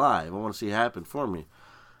happen live. I want to see it happen for me.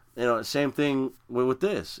 Same thing with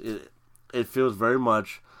this. It feels very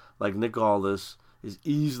much like Nick Aldis is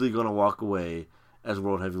easily going to walk away as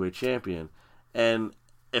World Heavyweight Champion. And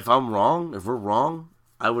if we're wrong,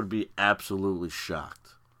 I would be absolutely shocked.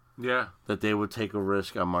 Yeah, that they would take a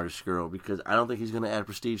risk on Marty Scurll, because I don't think he's going to add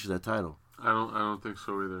prestige to that title. I don't think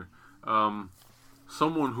so either.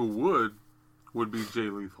 Someone who would be Jay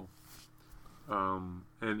Lethal. And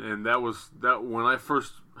that when I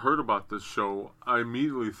first heard about this show, I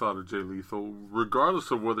immediately thought of Jay Lethal,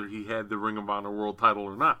 regardless of whether he had the Ring of Honor World title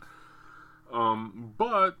or not.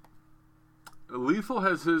 But Lethal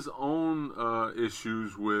has his own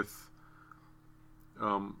issues with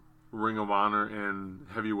Ring of Honor and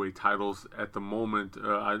heavyweight titles at the moment.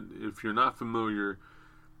 If you're not familiar,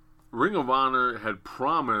 Ring of Honor had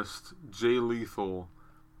promised Jay Lethal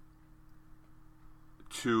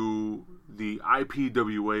to the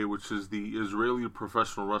IPWA, which is the Israeli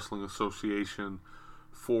Professional Wrestling Association,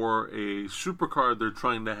 for a supercard they're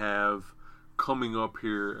trying to have coming up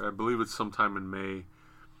here. I believe it's sometime in May.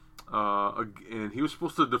 And he was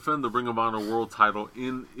supposed to defend the Ring of Honor World title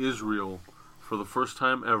in Israel for the first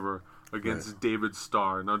time ever against David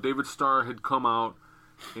Starr. Now, David Starr had come out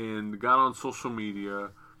and got on social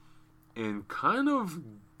media and kind of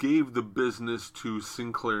gave the business to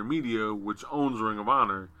Sinclair Media, which owns Ring of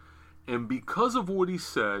Honor. And because of what he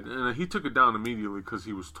said, and he took it down immediately because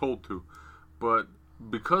he was told to, but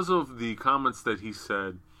because of the comments that he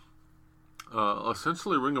said,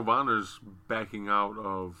 essentially Ring of Honor's backing out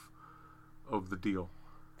of the deal.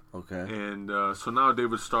 Okay. And so now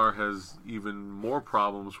David Starr has even more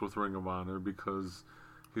problems with Ring of Honor, because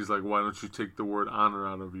he's like, why don't you take the word honor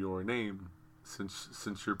out of your name,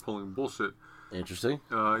 since you're pulling bullshit. Interesting.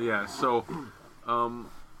 Yeah, so...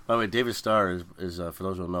 By the way, David Starr is for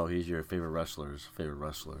those who don't know, he's your favorite wrestler's favorite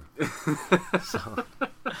wrestler. So,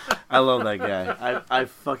 I love that guy. I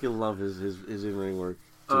fucking love his in-ring work.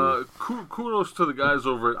 Kudos to the guys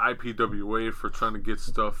over at IPWA for trying to get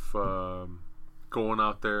stuff going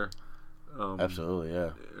out there. Absolutely,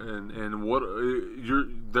 yeah. And what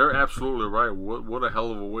they're absolutely right. What a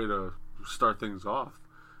hell of a way to start things off.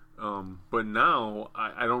 But now,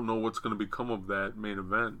 I don't know what's going to become of that main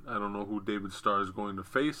event. I don't know who David Starr is going to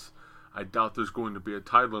face. I doubt there's going to be a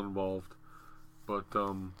title involved. But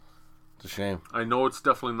it's a shame. I know it's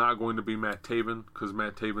definitely not going to be Matt Taven, because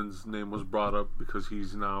Matt Taven's name was brought up because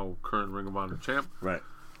he's now current Ring of Honor champ. Right.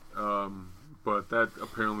 But that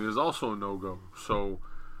apparently is also a no-go. So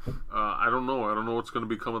I don't know. I don't know what's going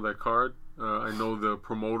to become of that card. I know the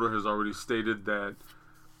promoter has already stated that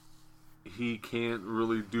he can't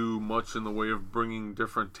really do much in the way of bringing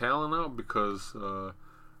different talent out, because a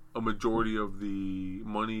majority of the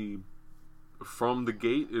money from the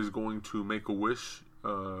gate is going to Make-A-Wish.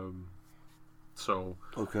 So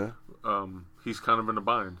okay, he's kind of in a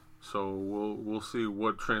bind. So we'll see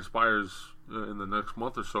what transpires in the next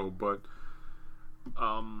month or so. But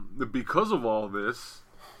because of all this,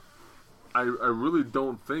 I really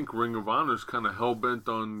don't think Ring of Honor is kind of hell-bent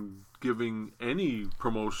on giving any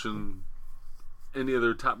promotion any of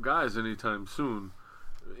their top guys anytime soon.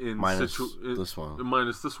 Minus this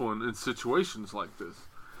one in situations like this.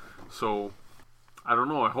 So I don't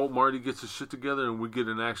know. I hope Marty gets his shit together and we get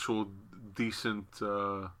an actual decent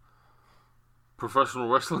professional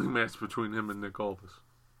wrestling match between him and Nick Aldis.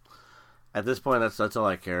 At this point, that's all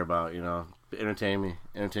I care about. Entertain me,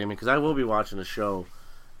 because I will be watching the show.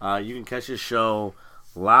 You can catch this show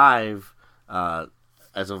live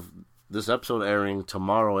as of this episode airing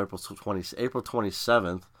tomorrow, April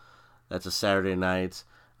 27th. That's a Saturday night.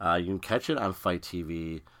 You can catch it on Fight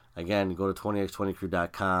TV. Again, go to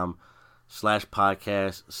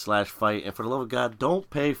 20x20crew.com/podcast/fight. And for the love of God, don't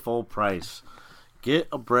pay full price. Get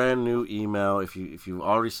a brand new email if you've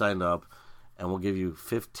already signed up, and we'll give you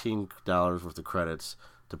 $15 worth of credits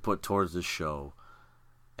to put towards this show.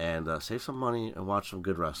 And save some money and watch some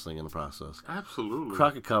good wrestling in the process. Absolutely.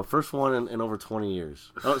 Crockett Cup, first one in over 20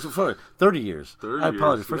 years. Oh, sorry, 30 years. 30 I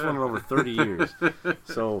apologize. years, First yeah. one in over 30 years.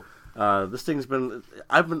 So this thing's been.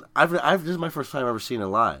 This is my first time ever seeing it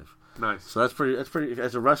live. Nice. So that's pretty.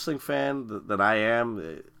 As a wrestling fan that I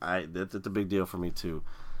am, that's a big deal for me too.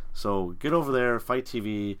 So get over there, Fight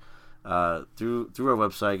TV, through our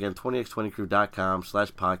website again,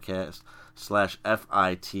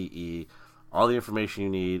 20x20crew.com/podcast/FITE. All the information you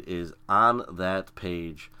need is on that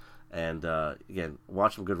page. And, again,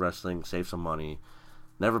 watch some good wrestling, save some money.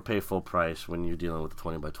 Never pay full price when you're dealing with the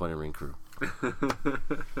 20x20 ring crew.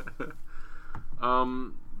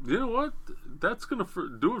 You know what? That's going to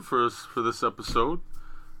do it for us for this episode.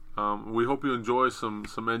 We hope you enjoy some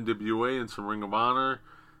NWA and some Ring of Honor.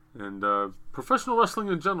 And professional wrestling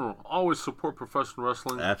in general. Always support professional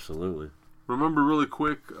wrestling. Absolutely. Remember really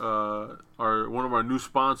quick, one of our new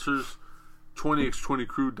sponsors,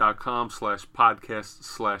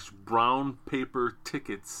 20x20crew.com/podcast/brown paper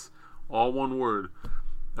tickets, all one word.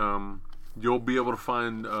 You'll be able to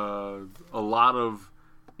find a lot of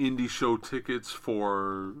indie show tickets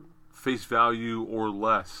for face value or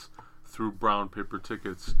less through Brown Paper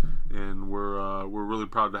Tickets, and we're really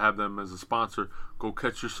proud to have them as a sponsor. Go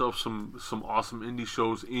catch yourself some awesome indie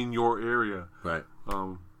shows in your area. Right.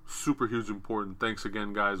 Super huge important. Thanks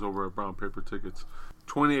again, guys, over at Brown Paper Tickets.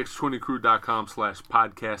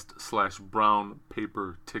 20x20crew.com/podcast/Brown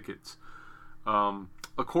Paper Tickets.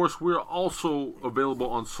 Of course, we're also available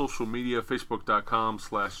on social media.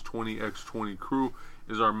 Facebook.com/20x20crew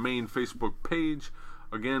is our main Facebook page.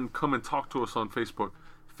 Again, come and talk to us on Facebook.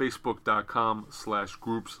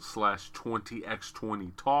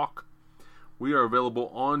 Facebook.com/groups/20x20talk. We are available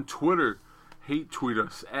on Twitter. Hate tweet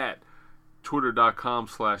us at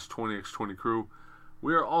twitter.com/20x20crew.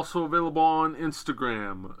 We are also available on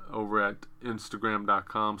Instagram over at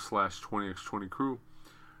instagram.com/20x20crew.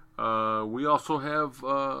 We also have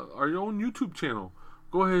our own YouTube channel.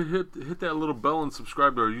 Go ahead, hit that little bell and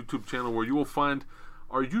subscribe to our YouTube channel, where you will find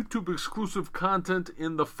our YouTube exclusive content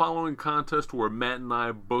in the following contest, where Matt and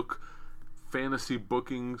I book fantasy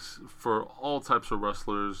bookings for all types of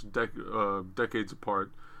wrestlers, decades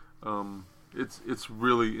apart. It's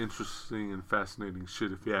really interesting and fascinating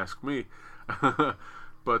shit, if you ask me.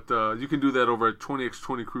 But you can do that over at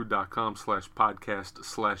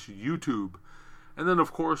 20x20crew.com/podcast/YouTube. And then,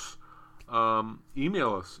 of course,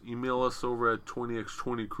 email us. Email us over at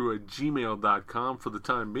 20x20crew@gmail.com for the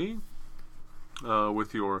time being.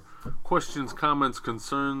 With your questions, comments,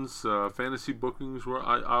 concerns, fantasy bookings. Where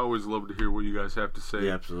I always love to hear what you guys have to say.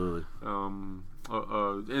 Yeah, absolutely. And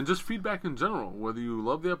just feedback in general. Whether you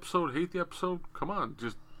love the episode, hate the episode, come on,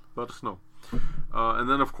 just let us know. And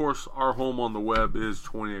then, of course, our home on the web is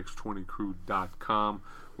 20x20crew.com,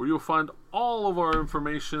 where you'll find all of our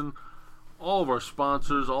information, all of our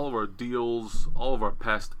sponsors, all of our deals, all of our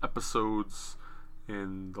past episodes,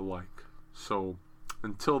 and the like. So,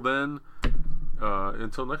 until then,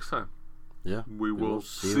 until next time, Yeah. we will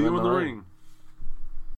see you in the ring.